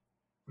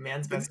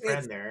 Man's It's best it's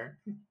friend there.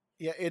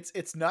 Yeah,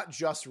 it's not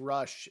just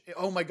Rush.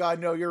 Oh my god,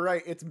 no, you're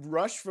right. It's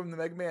Rush from the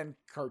Mega Man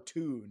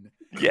cartoon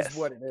is Yes.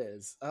 what it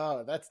is.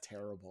 Oh, that's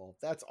terrible.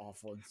 That's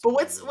awful in so But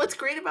many what's ways.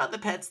 great about the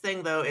pets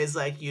thing though is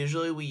like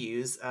usually we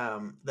use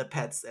the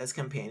pets as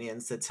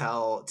companions to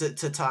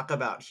talk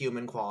about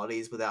human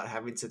qualities without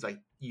having to like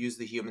use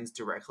the humans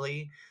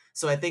directly.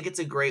 So I think it's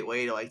a great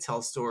way to like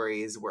tell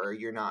stories where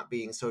you're not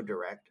being so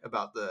direct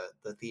about the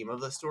theme of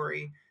the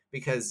story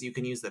because you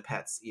can use the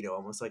pets,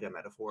 almost like a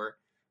metaphor,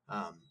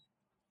 um,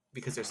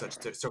 because they're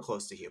so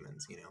close to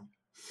humans.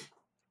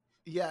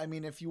 Yeah, I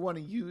mean, if you want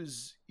to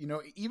use,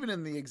 even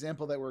in the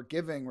example that we're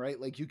giving, right?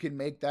 Like you can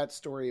make that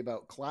story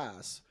about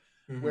class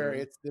where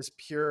Hmm. it's this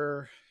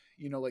pure,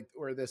 like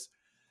where this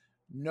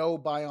no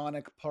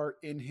bionic part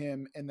in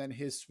him and then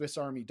his Swiss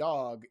Army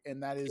dog,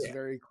 and that is Yeah,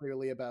 very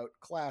clearly about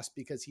class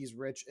because he's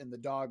rich and the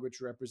dog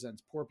which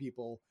represents poor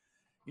people,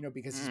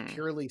 because he's Hmm.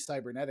 purely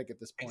cybernetic at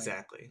this point.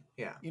 exactly.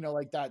 Yeah.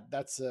 Like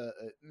that's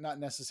not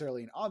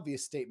necessarily an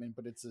obvious statement,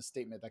 but it's a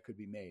statement that could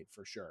be made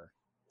for sure.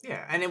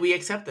 Yeah, and then we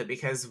accept it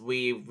because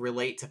we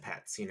relate to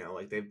pets,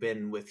 like they've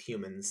been with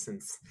humans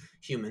since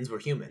humans were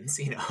humans.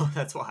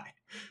 That's why.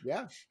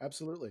 Yeah,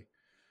 absolutely.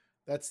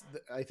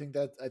 I think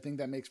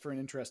that makes for an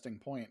interesting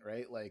point,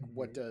 right? Like Mhm.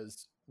 what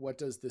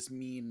does this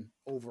mean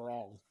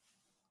overall?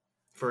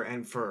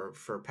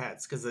 for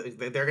pets, because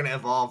they're going to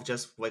evolve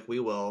just like we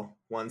will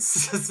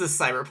once the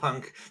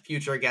cyberpunk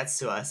future gets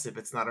to us, if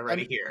it's not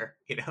already here,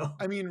 you know.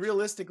 I mean,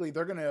 realistically,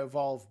 they're going to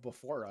evolve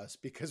before us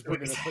because we're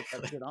going to put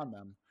that shit on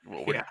them.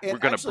 Well, Yeah. we're And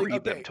going to actually,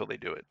 breed them okay. till they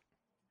do it.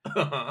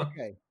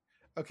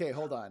 Okay,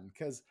 hold on,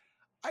 because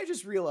I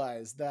just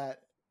realized that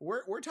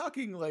we're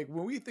talking like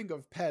when we think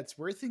of pets,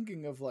 we're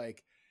thinking of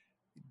like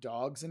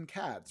dogs and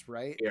cats,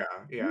 right? Yeah.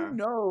 You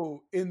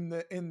know, in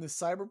the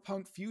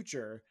cyberpunk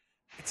future,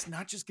 it's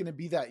not just going to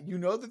be that. You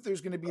know that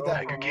there's going to be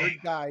that Tiger weird King.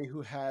 guy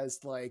who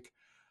has like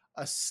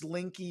a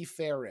slinky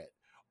ferret,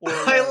 or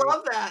I like,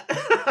 love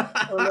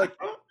that. or like,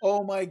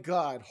 oh my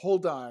god,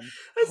 hold on,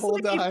 A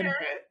hold slinky on,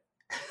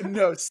 ferret.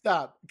 no,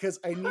 stop, because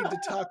I need to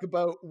talk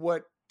about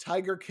what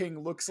Tiger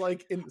King looks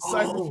like in the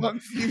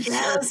cyberpunk future.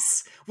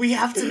 Yes, we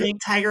have to make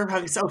Tiger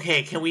Punks.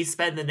 Okay, can we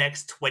spend the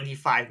next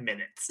 25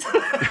 minutes?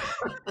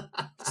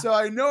 So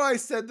I know I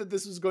said that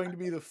this was going to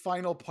be the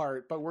final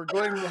part, but we're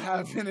going to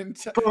have an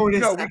entire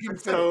bonus no, we can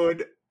fit it.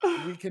 episode.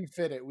 We can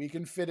fit it. We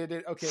can fit it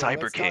in. Okay,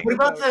 Cyber let's King. talk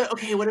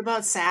What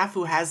about Saf,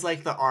 who has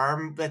like the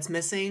arm that's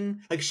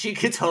missing? Like she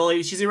could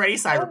totally, she's already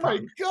cyberpunk. Oh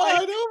my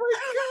god! Oh my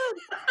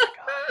god!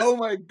 Oh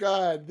my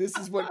god! This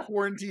is what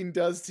quarantine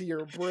does to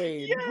your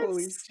brain. Yes.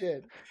 Holy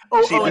shit!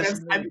 Oh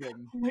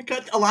my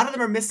god! A lot of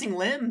them are missing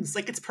limbs.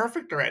 Like it's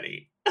perfect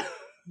already.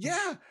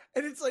 Yeah,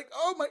 and it's like,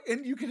 oh my,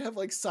 and you can have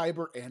like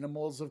cyber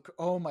animals of.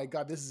 Oh my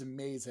god, this is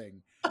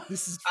amazing.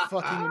 This is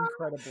fucking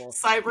incredible.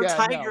 Cyber Yeah,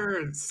 no.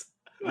 tigers.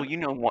 Well, you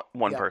know,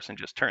 one Yeah. person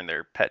just turned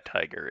their pet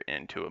tiger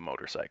into a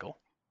motorcycle.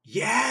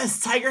 Yes,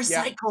 tiger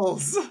Yeah.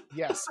 cycles.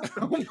 Yes.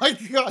 Oh my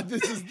god,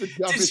 this is the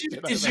dumbest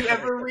shit Did you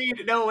ever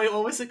read? No, wait.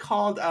 What was it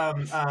called?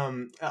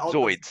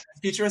 Zoids.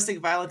 Futuristic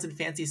Violence in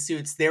Fancy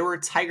Suits. There were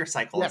tiger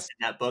cycles Yes.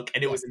 in that book,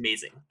 and it was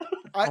amazing.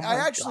 I my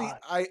actually,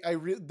 God. I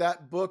read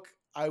that book.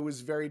 I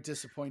was very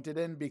disappointed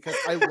in because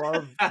I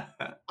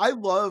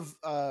love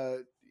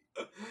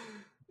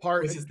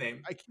What's his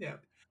name? Yeah.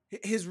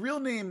 His real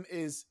name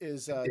is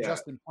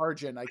Justin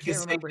Pargin. I can't His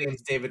remember fake name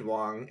is David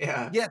Wong.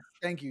 Yeah. Yes,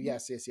 thank you.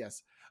 Yes.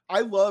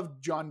 I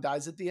love John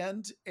Dies at the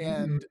End,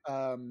 and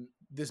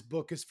this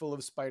book is full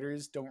of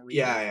spiders. Don't read it.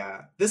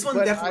 Yeah. This one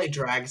But definitely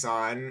drags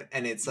on,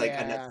 and it's like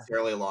Yeah.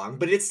 unnecessarily long,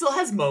 but it still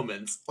has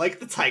moments like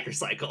the tiger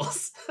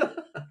cycles.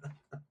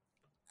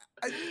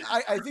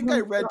 I think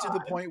I read to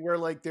the point where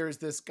like there's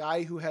this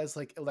guy who has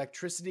like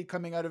electricity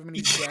coming out of him and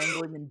he's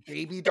dangling in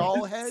baby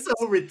doll heads.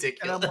 So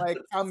ridiculous. And I'm like,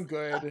 I'm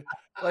good.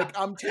 Like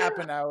I'm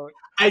tapping out.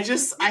 I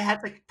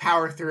had to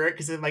power through it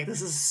because I'm like,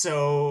 this is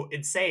so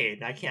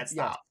insane. I can't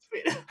stop.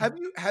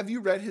 Have you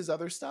read his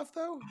other stuff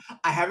though?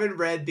 I haven't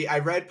read I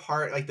read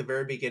part like the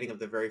very beginning of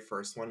the very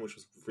first one, which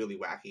was really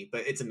wacky,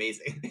 but it's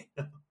amazing.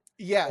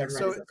 Yeah.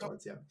 So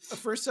ones, yeah.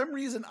 For some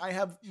reason, I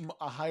have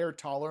a higher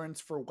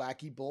tolerance for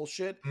wacky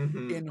bullshit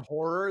in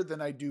horror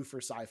than I do for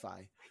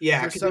sci-fi.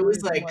 Yeah, because it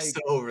was like so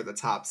over the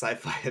top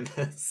sci-fi in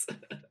this.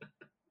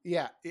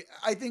 Yeah,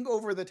 I think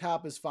over the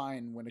top is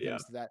fine when it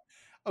comes to that.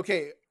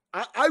 Okay,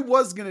 I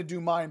was gonna do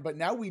mine, but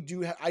now we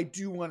do. I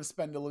do want to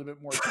spend a little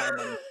bit more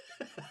time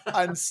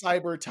on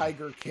Cyber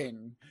Tiger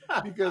King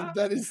because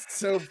that is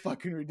so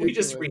fucking ridiculous. We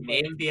just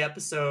renamed the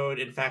episode.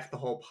 In fact, the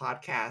whole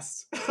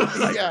podcast.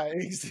 Yeah,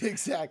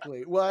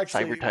 exactly. Well,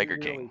 actually, Cyber Tiger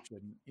King.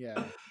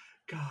 Yeah.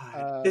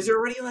 God,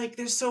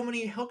 there's so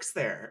many hooks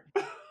there.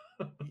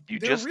 You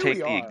just take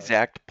the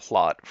exact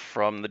plot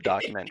from the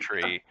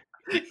documentary.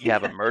 You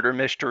have a murder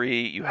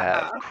mystery. You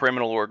have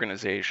criminal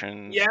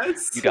organizations.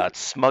 Yes. You got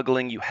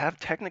smuggling. You have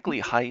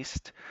technically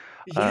heist.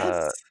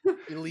 Yes.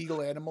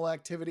 Illegal animal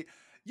activity.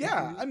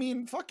 Yeah, I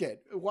mean, fuck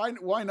it.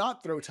 Why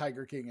not throw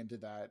Tiger King into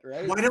that,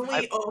 right? Why don't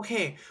we?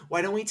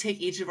 Why don't we take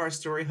each of our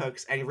story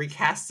hooks and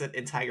recast it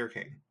in Tiger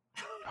King?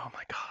 Oh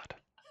my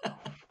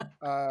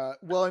god.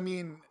 Well, I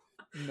mean,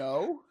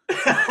 no.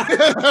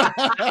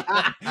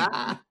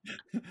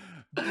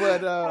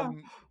 But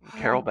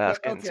Carol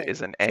Baskins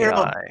is an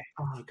AI.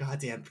 Oh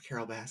goddamn,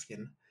 Carol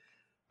Baskin.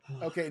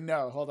 Okay,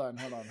 no, hold on.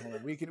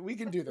 We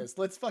can do this.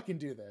 Let's fucking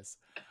do this.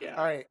 Yeah.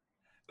 All right.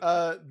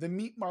 The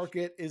meat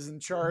market is in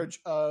charge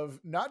of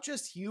not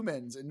just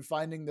humans and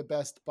finding the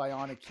best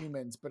bionic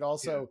humans, but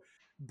also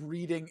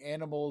breeding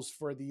animals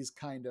for these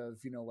kind of,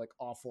 like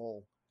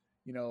awful,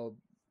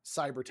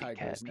 cyber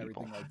tigers and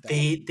everything like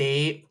that.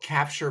 They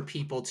capture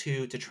people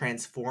too to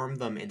transform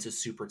them into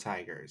super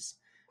tigers.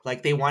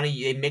 Like they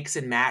mix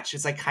and match.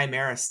 It's like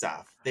chimera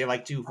stuff. They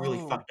like do really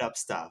fucked up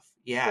stuff.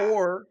 Yeah.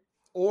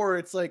 Or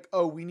it's like,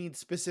 oh, we need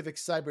specific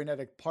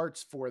cybernetic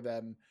parts for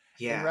them.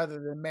 Yeah. And rather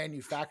than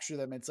manufacture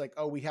them, it's like,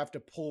 oh, we have to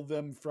pull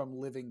them from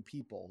living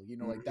people,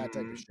 like that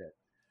type of shit.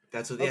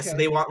 That's what so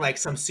they want like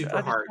some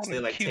super hearts. They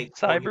like take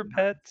cyber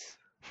pets.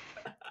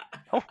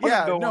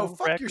 Yeah, no,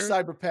 fuck your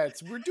cyber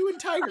pets. We're doing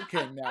Tiger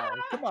King now.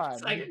 Come on.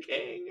 Tiger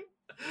King.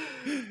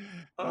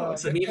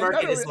 So meat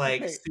market is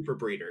like super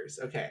breeders.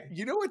 Okay.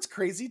 You know what's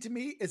crazy to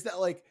me is that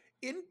like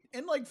in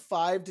like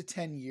 5 to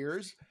 10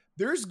 years,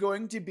 there's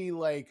going to be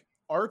like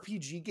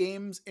RPG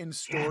games and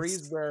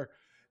stories where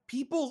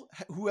people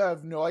who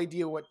have no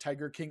idea what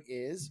Tiger King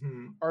is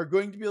are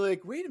going to be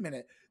like, wait a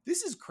minute,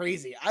 this is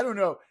crazy. I don't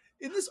know.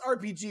 in this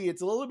RPG,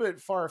 it's a little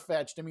bit far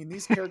fetched. I mean,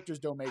 these characters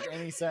don't make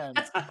any sense,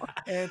 and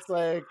it's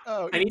like,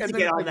 oh, I need and to then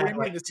get it's on like, what do that you mean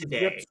like this is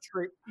today. ripped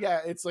straight?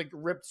 Yeah, it's like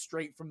ripped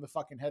straight from the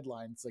fucking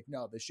headline. It's like,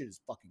 no, this shit is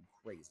fucking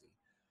crazy.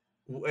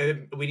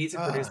 We need to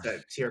produce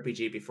that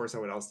TRPG before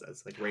someone else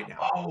does, like right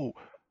now. Oh,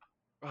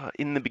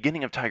 in the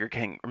beginning of Tiger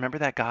King, remember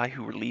that guy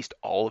who released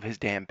all of his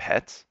damn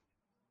pets?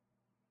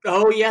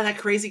 Oh yeah, that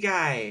crazy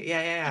guy.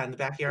 Yeah, in the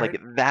backyard.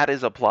 Like, that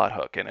is a plot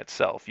hook in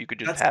itself. You could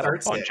just That have a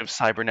starts bunch it. of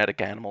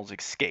cybernetic animals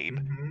escape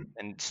Mhm.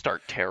 and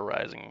start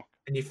terrorizing.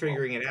 And you're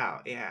figuring it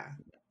out. Yeah.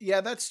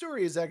 Yeah, that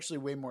story is actually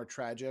way more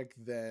tragic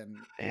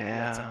than it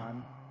lets Yeah.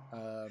 on.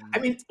 I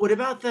mean, what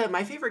about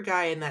my favorite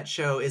guy in that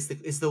show is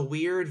the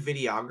weird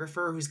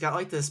videographer who's got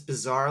like this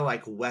bizarre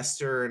like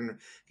Western,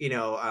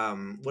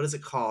 what is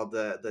it called?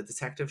 The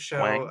detective show?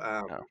 Twang?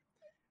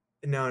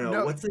 No. No.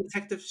 No. What's the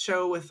detective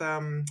show with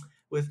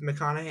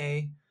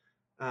McConaughey?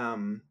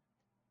 Oh,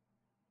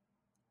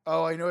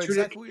 I know True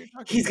exactly what you're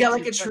talking He's about. got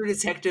like a True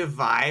Detective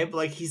vibe.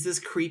 Like he's this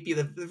creepy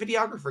the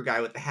videographer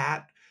guy with the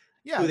hat.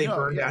 Yeah, who they no,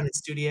 burned yeah. down his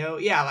studio.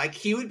 Yeah, like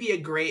he would be a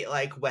great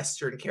like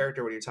Western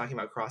character when you're talking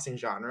about crossing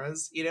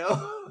genres, to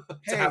have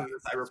Hey, the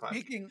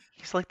cyberpunk.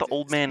 He's like the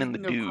old man and the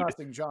speaking of dude.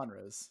 crossing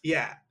genres.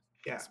 Yeah.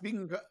 It's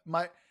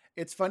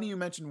funny you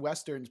mentioned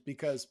Westerns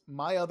because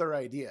my other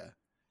idea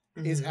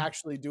is Mhm.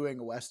 actually doing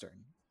a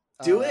Western.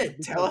 Do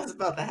it. Tell us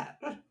about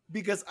that.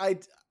 Because I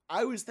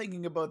was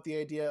thinking about the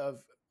idea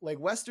of like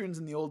Westerns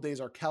in the old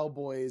days are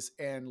cowboys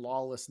and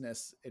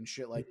lawlessness and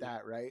shit like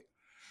that, right?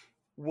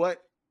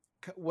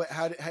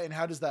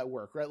 How does that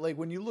work, right? Like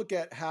when you look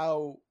at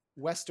how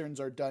Westerns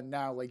are done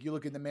now, like you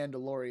look at The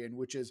Mandalorian,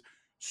 which is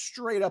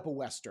straight up a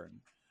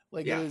Western.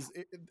 Like Yeah. it is,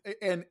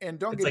 and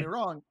don't It's get me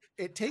wrong,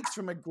 it takes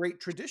from a great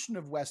tradition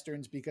of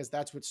Westerns because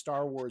that's what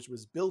Star Wars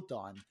was built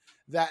on.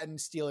 That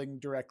and stealing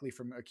directly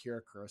from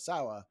Akira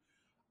Kurosawa.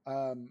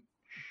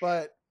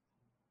 But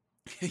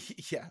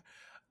yeah,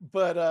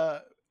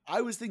 but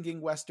I was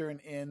thinking Western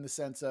in the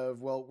sense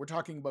of, well, we're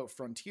talking about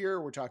frontier,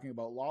 we're talking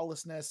about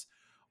lawlessness.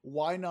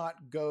 Why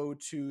not go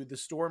to the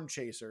Storm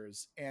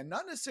Chasers and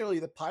not necessarily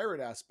the pirate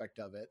aspect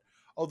of it?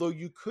 Although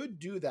you could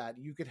do that,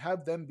 you could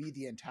have them be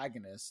the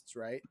antagonists,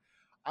 right?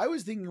 I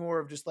was thinking more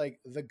of just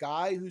like the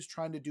guy who's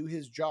trying to do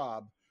his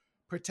job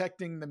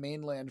protecting the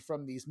mainland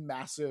from these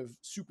massive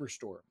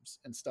superstorms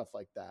and stuff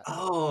like that.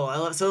 Oh, I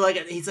love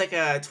like he's like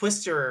a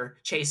twister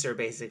chaser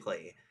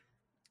basically.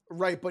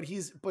 Right, but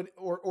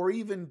or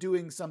even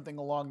doing something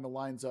along the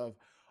lines of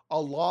a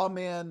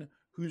lawman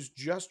who's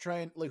just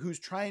who's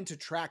trying to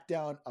track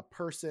down a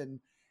person,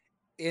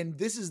 and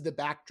this is the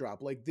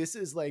backdrop. Like this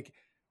is like,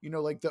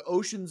 like the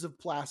oceans of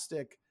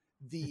plastic,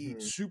 the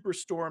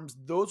superstorms,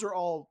 those are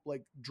all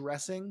like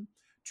dressing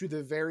to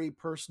the very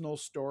personal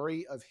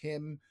story of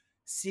him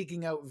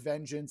seeking out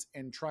vengeance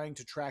and trying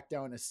to track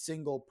down a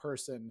single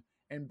person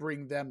and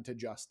bring them to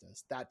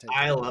justice. That type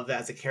I of love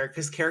that as a character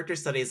because character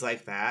studies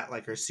like that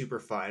are super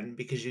fun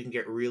because you can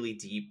get really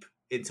deep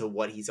into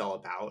what he's all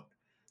about.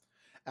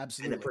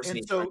 Absolutely. And the person And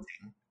he's so,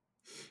 hunting.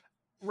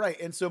 right.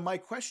 And so my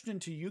question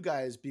to you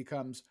guys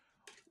becomes,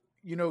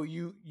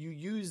 you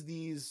use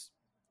these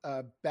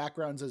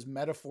backgrounds as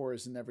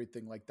metaphors and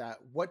everything like that.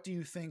 What do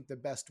you think the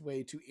best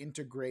way to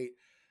integrate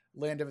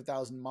Land of a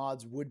Thousand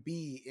Mods would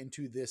be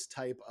into this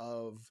type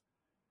of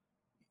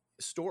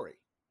story?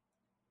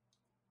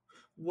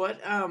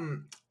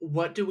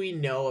 What do we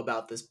know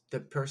about the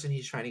person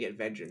he's trying to get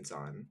vengeance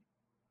on?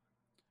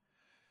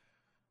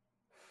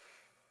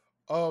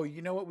 Oh,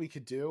 you know what we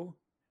could do?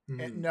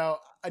 Mm-hmm. No,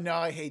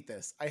 I hate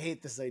this. I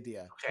hate this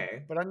idea.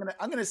 Okay. But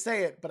I'm gonna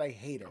say it, but I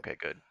hate it. Okay,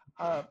 good.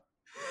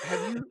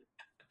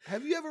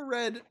 Have you ever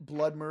read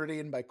Blood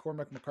Meridian by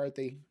Cormac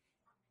McCarthy?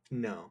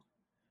 No.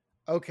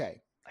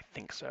 Okay. I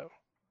think so.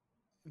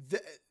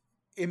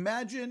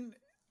 Imagine.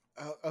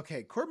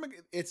 Okay, Cormac.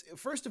 It's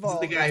first of This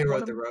all is the guy who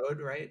wrote The Road,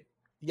 right?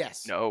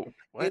 Yes. No.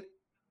 What?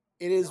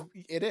 It is.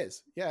 It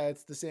is. Yeah,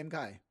 it's the same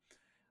guy.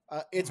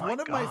 It's one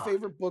of my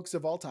favorite books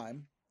of all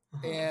time,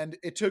 and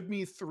it took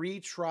me 3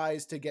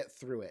 tries to get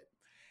through it.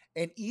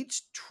 And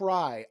each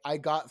try, I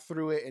got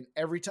through it, and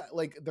every time,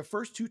 like the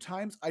first 2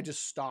 times, I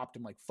just stopped.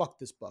 I'm like, "Fuck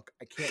this book!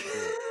 I can't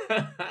do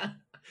it."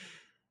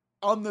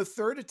 On the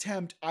 3rd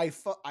attempt, I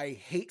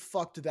hate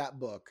fucked that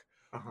book.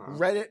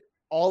 Read it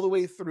all the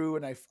way through,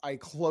 and I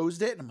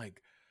closed it, and I'm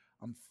like,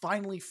 I'm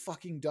finally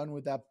fucking done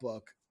with that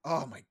book.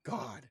 Oh my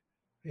god.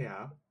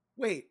 Yeah.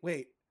 Wait.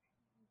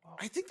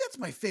 I think that's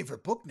my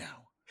favorite book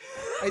now.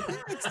 I think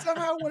it's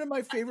somehow one of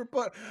my favorite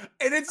books.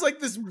 And it's like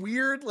this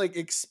weird, like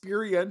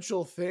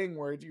experiential thing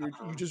where you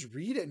just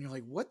read it and you're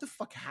like, what the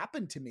fuck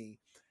happened to me?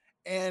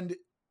 And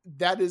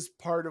that is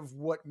part of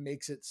what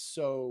makes it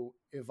so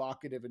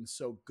evocative and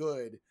so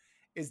good,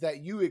 is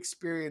that you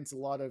experience a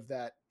lot of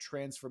that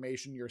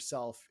transformation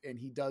yourself. And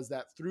he does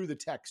that through the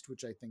text,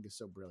 which I think is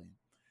so brilliant.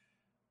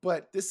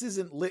 But this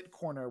isn't Lit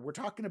Corner. We're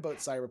talking about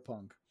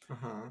cyberpunk.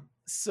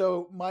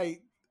 So my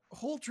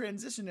whole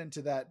transition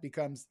into that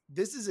becomes,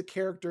 this is a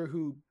character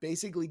who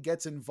basically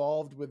gets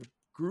involved with a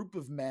group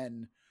of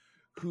men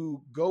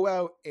who go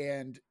out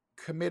and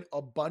commit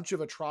a bunch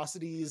of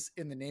atrocities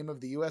in the name of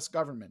the US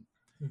government.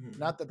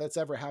 Not that that's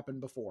ever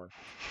happened before.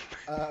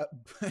 Uh,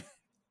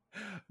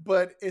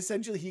 but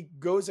essentially he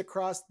goes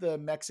across the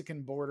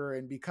Mexican border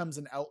and becomes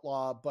an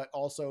outlaw, but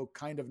also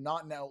kind of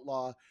not an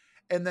outlaw.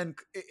 And then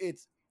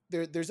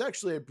there's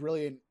actually a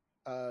brilliant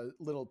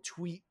little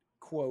tweet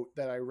quote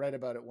that I read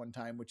about it one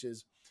time, which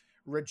is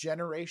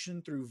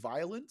regeneration through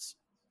violence.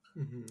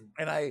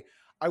 And I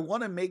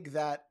want to make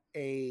that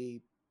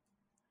a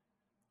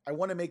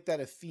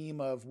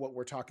theme of what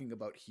we're talking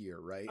about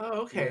here, right?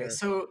 Oh, okay.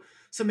 So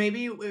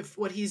maybe if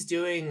what he's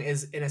doing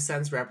is in a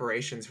sense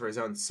reparations for his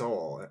own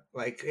soul,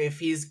 like if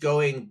he's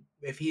I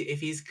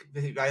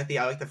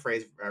like the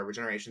phrase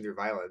regeneration through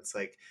violence.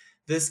 Like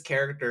this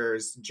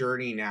character's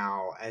journey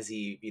now, as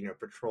he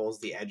patrols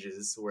the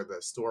edges where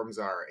the storms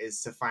are,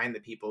 is to find the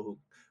people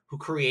who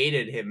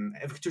created him,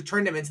 to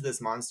turn him into this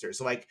monster.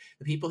 So like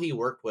the people he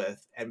worked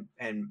with and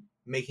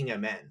making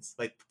amends,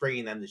 like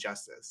bringing them to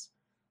justice,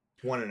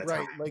 one at a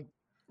time.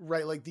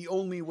 Like the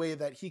only way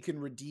that he can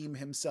redeem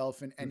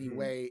himself in any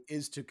way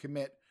is to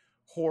commit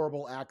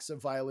horrible acts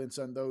of violence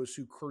on those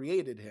who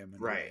created him.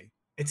 Right.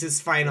 It's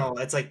his final,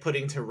 it's like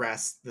putting to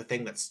rest the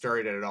thing that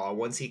started it all.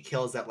 Once he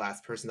kills that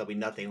last person, there'll be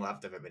nothing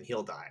left of him and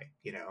he'll die,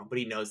 but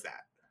he knows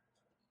that.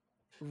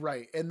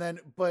 Right. And then,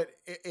 but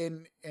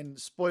in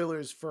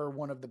spoilers for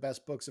one of the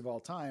best books of all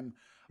time,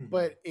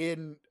 but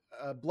in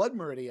Blood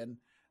Meridian,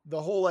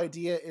 the whole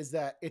idea is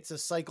that it's a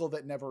cycle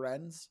that never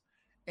ends.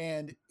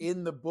 And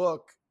in the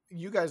book,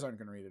 you guys aren't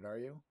going to read it, are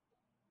you?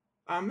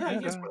 No,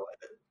 you can spoil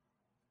it.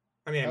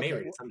 I mean, I may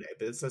read it someday,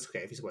 but that's okay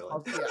if you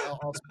spoil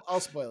it. I'll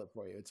spoil it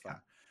for you. It's fine. Yeah.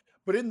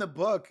 But in the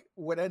book,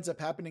 what ends up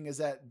happening is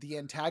that the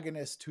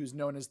antagonist, who's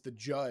known as the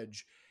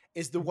judge,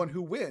 is the one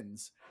who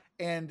wins.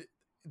 And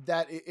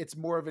that it's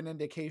more of an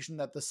indication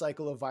that the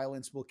cycle of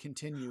violence will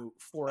continue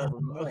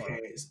forevermore. Okay.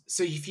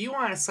 So if you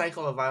want a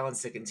cycle of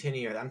violence to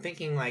continue, I'm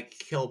thinking like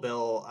Kill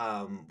Bill,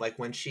 like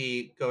when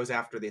she goes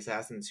after the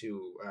assassins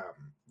who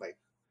like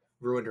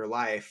ruined her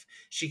life,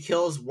 she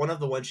kills one of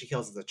the ones she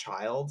kills as a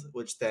child,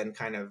 which then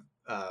kind of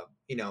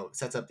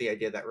sets up the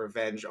idea that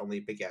revenge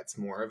only begets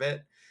more of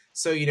it.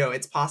 So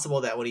it's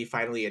possible that when he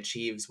finally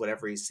achieves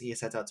whatever he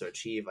sets out to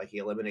achieve, like he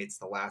eliminates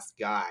the last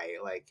guy,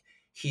 like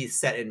he's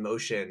set in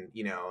motion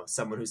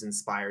someone who's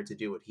inspired to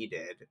do what he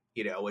did,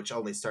 which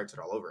only starts it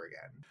all over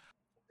again.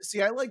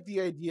 See, I like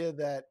the idea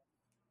that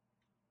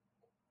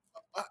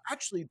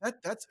actually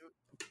that's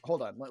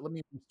hold on, let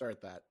me start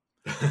that.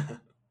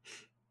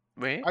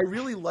 Wait. I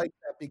really like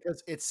that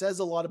because it says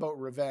a lot about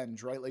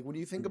revenge, right? Like when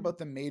you think about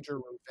the major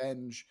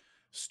revenge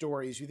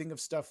stories, you think of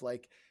stuff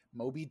like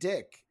Moby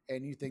Dick,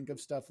 and you think of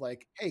stuff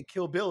like, hey,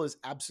 Kill Bill is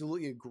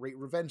absolutely a great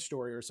revenge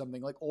story, or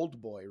something like Old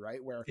Boy,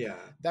 right? Where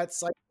that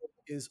cycle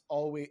is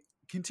always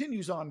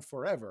continues on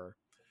forever.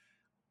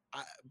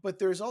 But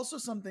there's also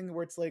something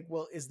where it's like,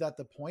 well, is that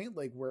the point?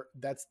 Like where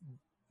that's,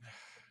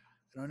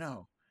 I don't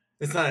know.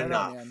 It's not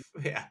enough.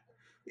 Yeah.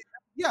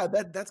 Yeah,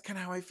 that's kind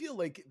of how I feel.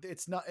 Like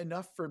it's not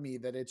enough for me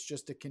that it's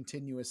just a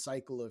continuous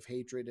cycle of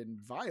hatred and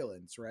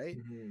violence, right?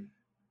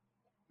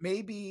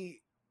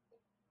 Maybe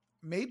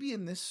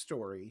in this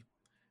story,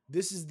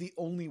 this is the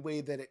only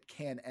way that it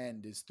can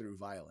end is through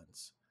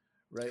violence,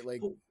 right?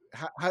 Like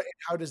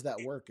how does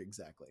that work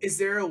exactly? Is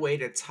there a way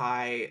to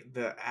tie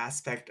the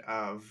aspect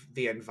of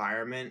the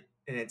environment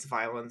and its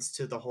violence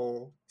to the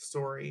whole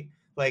story?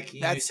 Like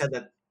you said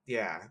that,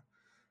 yeah.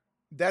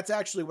 That's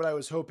actually what I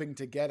was hoping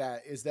to get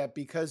at, is that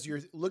because you're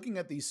looking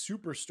at these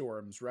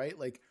superstorms, right?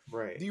 Like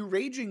the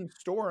raging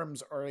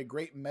storms are a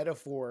great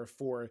metaphor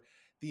for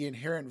the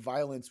inherent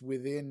violence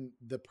within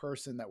the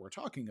person that we're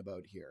talking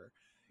about here.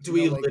 Do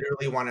we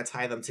literally want to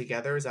tie them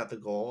together? Is that the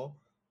goal?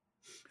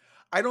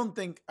 I don't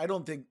think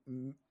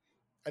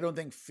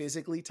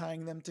physically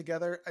tying them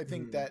together. I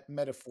think that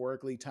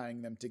metaphorically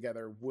tying them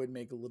together would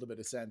make a little bit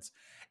of sense.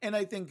 And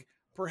I think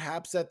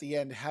perhaps at the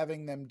end,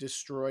 having them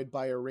destroyed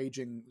by a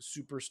raging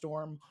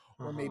superstorm,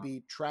 or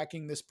maybe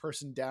tracking this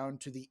person down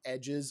to the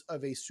edges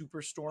of a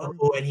superstorm.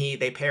 Oh, and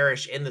they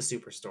perish in the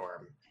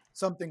superstorm.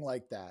 Something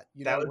like that.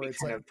 That would be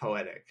kind of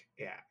poetic.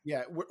 Yeah.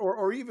 Yeah.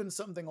 Or even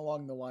something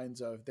along the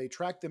lines of they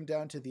track them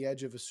down to the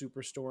edge of a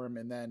superstorm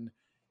and then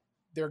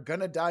they're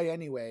going to die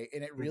anyway.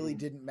 And it really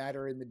didn't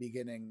matter in the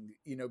beginning,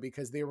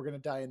 because they were going to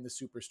die in the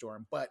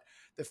superstorm. But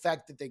the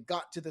fact that they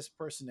got to this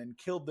person and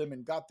killed them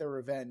and got their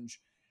revenge,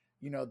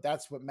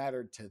 that's what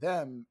mattered to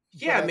them.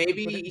 Yeah,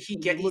 maybe he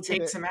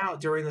takes him out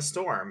during the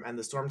storm and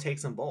the storm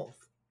takes them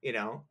both,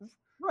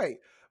 Right.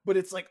 But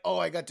it's like, oh,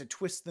 I got to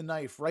twist the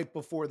knife right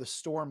before the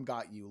storm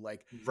got you.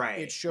 Like,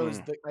 it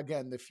shows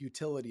the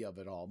futility of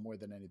it all more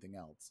than anything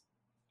else.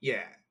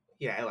 Yeah.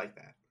 Yeah, I like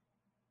that.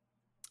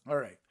 All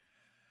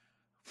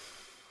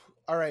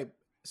right.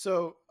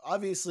 So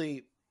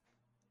obviously,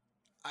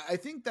 I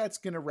think that's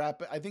going to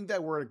wrap it. I think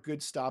that we're at a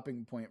good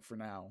stopping point for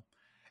now.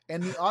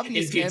 And the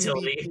obvious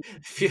futility,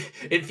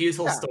 in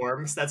futile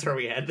storms, that's where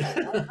we end. Of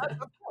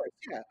course,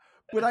 yeah.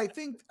 But I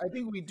think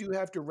we do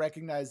have to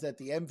recognize that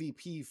the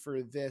MVP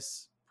for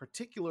this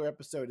particular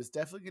episode is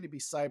definitely going to be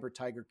Cyber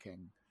Tiger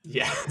King.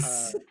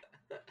 Yes.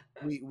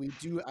 we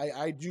do.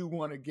 I do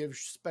want to give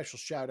special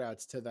shout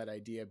outs to that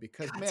idea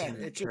because God man,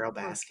 damn it, it just Carol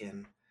works.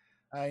 Baskin.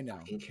 I know.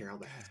 Fucking Carol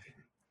Baskin.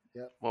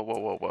 Yep.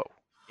 Whoa.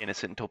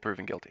 Innocent until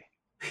proven guilty.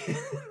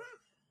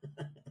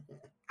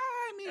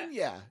 I mean,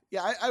 yeah,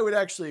 I would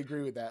actually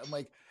agree with that. I'm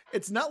like,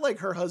 it's not like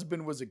her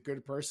husband was a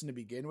good person to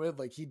begin with.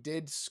 Like, he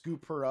did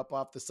scoop her up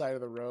off the side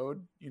of the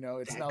road. You know,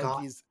 it's That not God-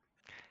 like he's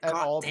at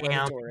all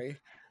goddamn- predatory.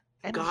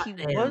 And Goddamn,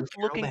 he was Carol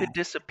looking to Baskin.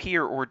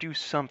 disappear or do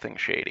something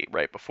shady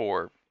right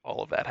before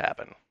all of that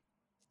happened.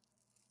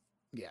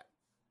 Yeah.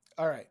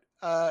 All right.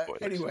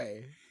 Spoilers.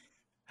 Anyway,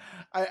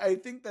 I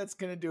think that's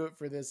gonna do it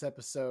for this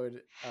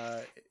episode.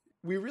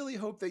 We really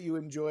hope that you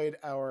enjoyed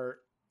our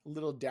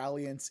little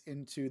dalliance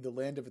into the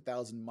land of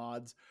 1,000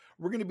 mods.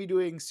 We're going to be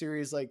doing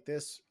series like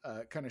this,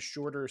 kind of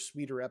shorter,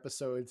 sweeter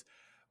episodes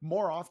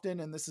more often,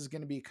 and this is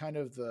going to be kind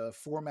of the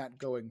format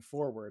going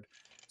forward.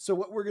 So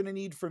what we're going to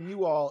need from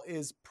you all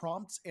is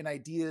prompts and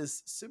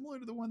ideas similar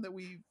to the one that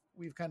we've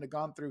kind of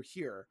gone through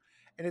here.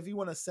 And if you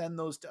want to send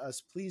those to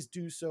us, please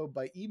do so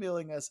by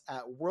emailing us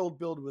at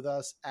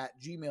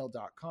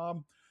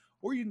worldbuildwithus@gmail.com,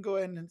 or you can go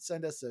ahead and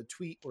send us a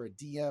tweet or a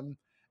DM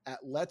at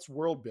Let's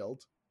World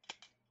Build.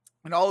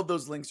 And all of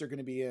those links are going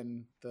to be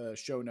in the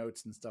show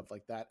notes and stuff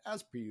like that,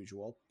 as per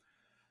usual.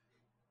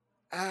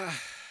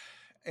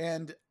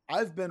 And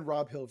I've been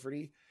Rob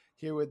Hilferty,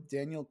 here with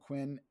Daniel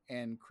Quinn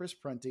and Chris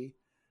Prunty.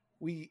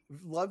 We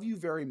love you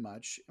very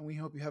much, and we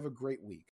hope you have a great week.